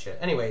about that shit.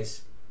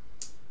 Anyways,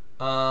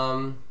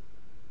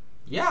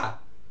 yeah,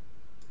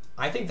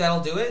 I think that'll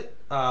do it.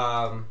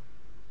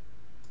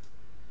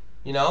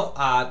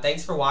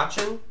 Thanks for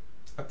watching.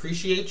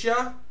 Appreciate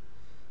ya.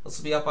 This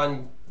will be up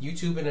on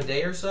YouTube in a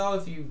day or so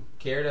if you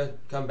care to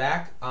come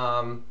back.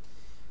 Puzzle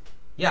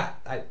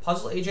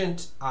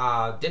Agent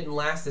didn't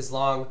last as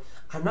long.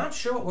 I'm not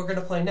sure what we're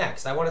gonna play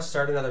next. I want to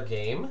start another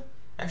game.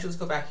 Actually, let's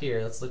go back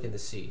here. Let's look in to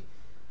see.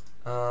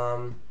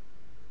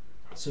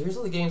 So here's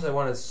all the games I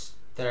want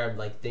that I'm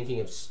like thinking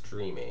of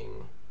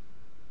streaming.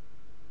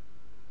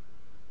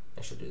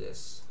 I should do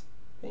this.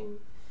 Bing.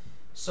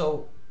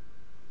 So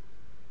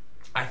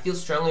I feel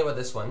strongly about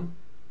this one.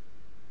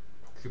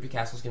 Creepy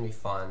Castle's gonna be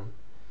fun.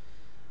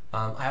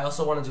 I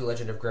also want to do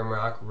Legend of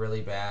Grimrock really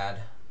bad.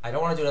 I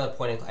don't want to do another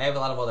point and click. I have a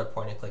lot of other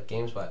point and click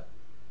games, but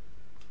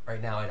right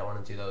now I don't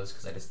want to do those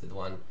because I just did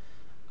one.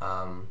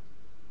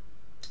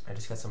 I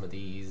just got some of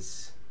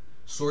these.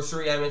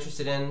 Sorcery I'm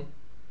interested in.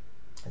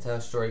 It's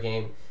another story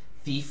game.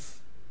 Thief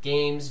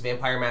games,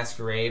 Vampire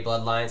Masquerade,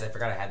 Bloodlines. I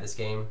forgot I had this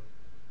game.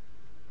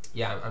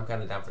 Yeah, I'm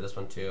kind of down for this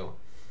one too.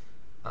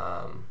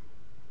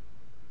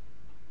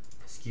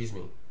 Excuse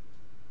me.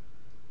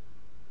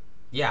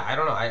 Yeah, I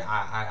don't know.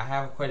 I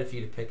have quite a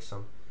few to pick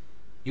some.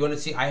 You want to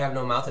see I Have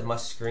No Mouth and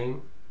Must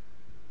Scream?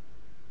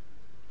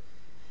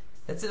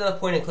 That's another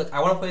point and click. I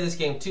want to play this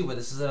game too, but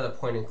this is another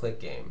point and click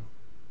game.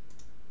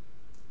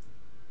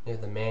 We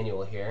have the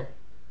manual here.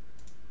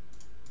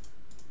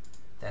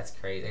 That's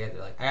crazy.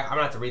 I'm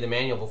gonna have to read the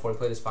manual before we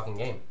play this fucking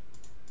game.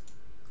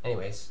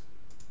 Anyways.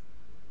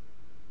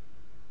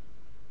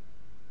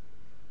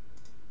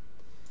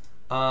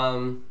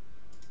 Yeah,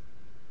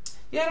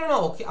 I don't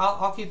know.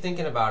 I'll keep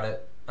thinking about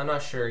it. I'm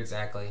not sure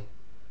exactly.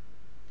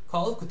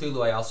 Call of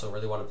Cthulhu I also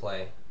really want to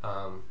play.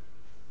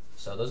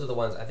 So those are the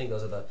ones, I think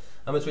those are the...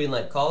 I'm between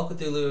like Call of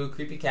Cthulhu,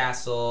 Creepy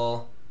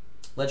Castle,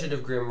 Legend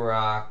of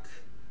Grimrock,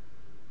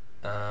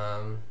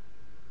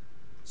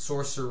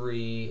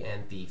 Sorcery,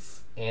 and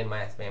Thief, and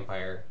Math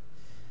Vampire.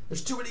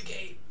 There's too many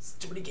games.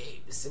 Too many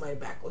games in my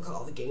back. Look at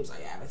all the games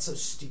I have. It's so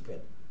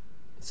stupid.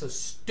 It's so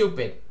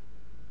stupid.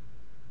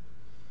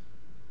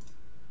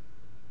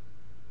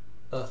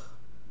 Ugh.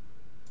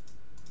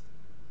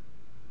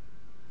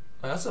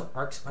 I also have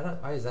Arcs.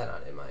 Why is that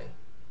not in my...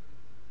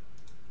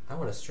 I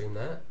want to stream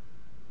that.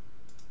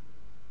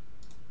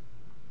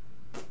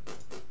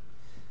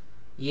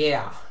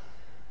 Yeah.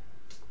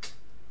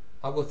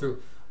 I'll go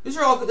through. These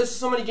are all good. There's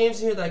so many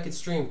games in here that I could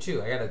stream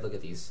too. I gotta look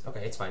at these.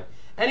 Okay, it's fine.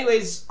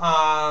 Anyways,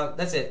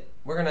 that's it.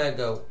 We're gonna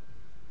go.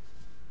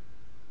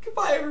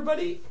 Goodbye,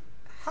 everybody.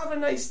 Have a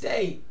nice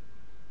day.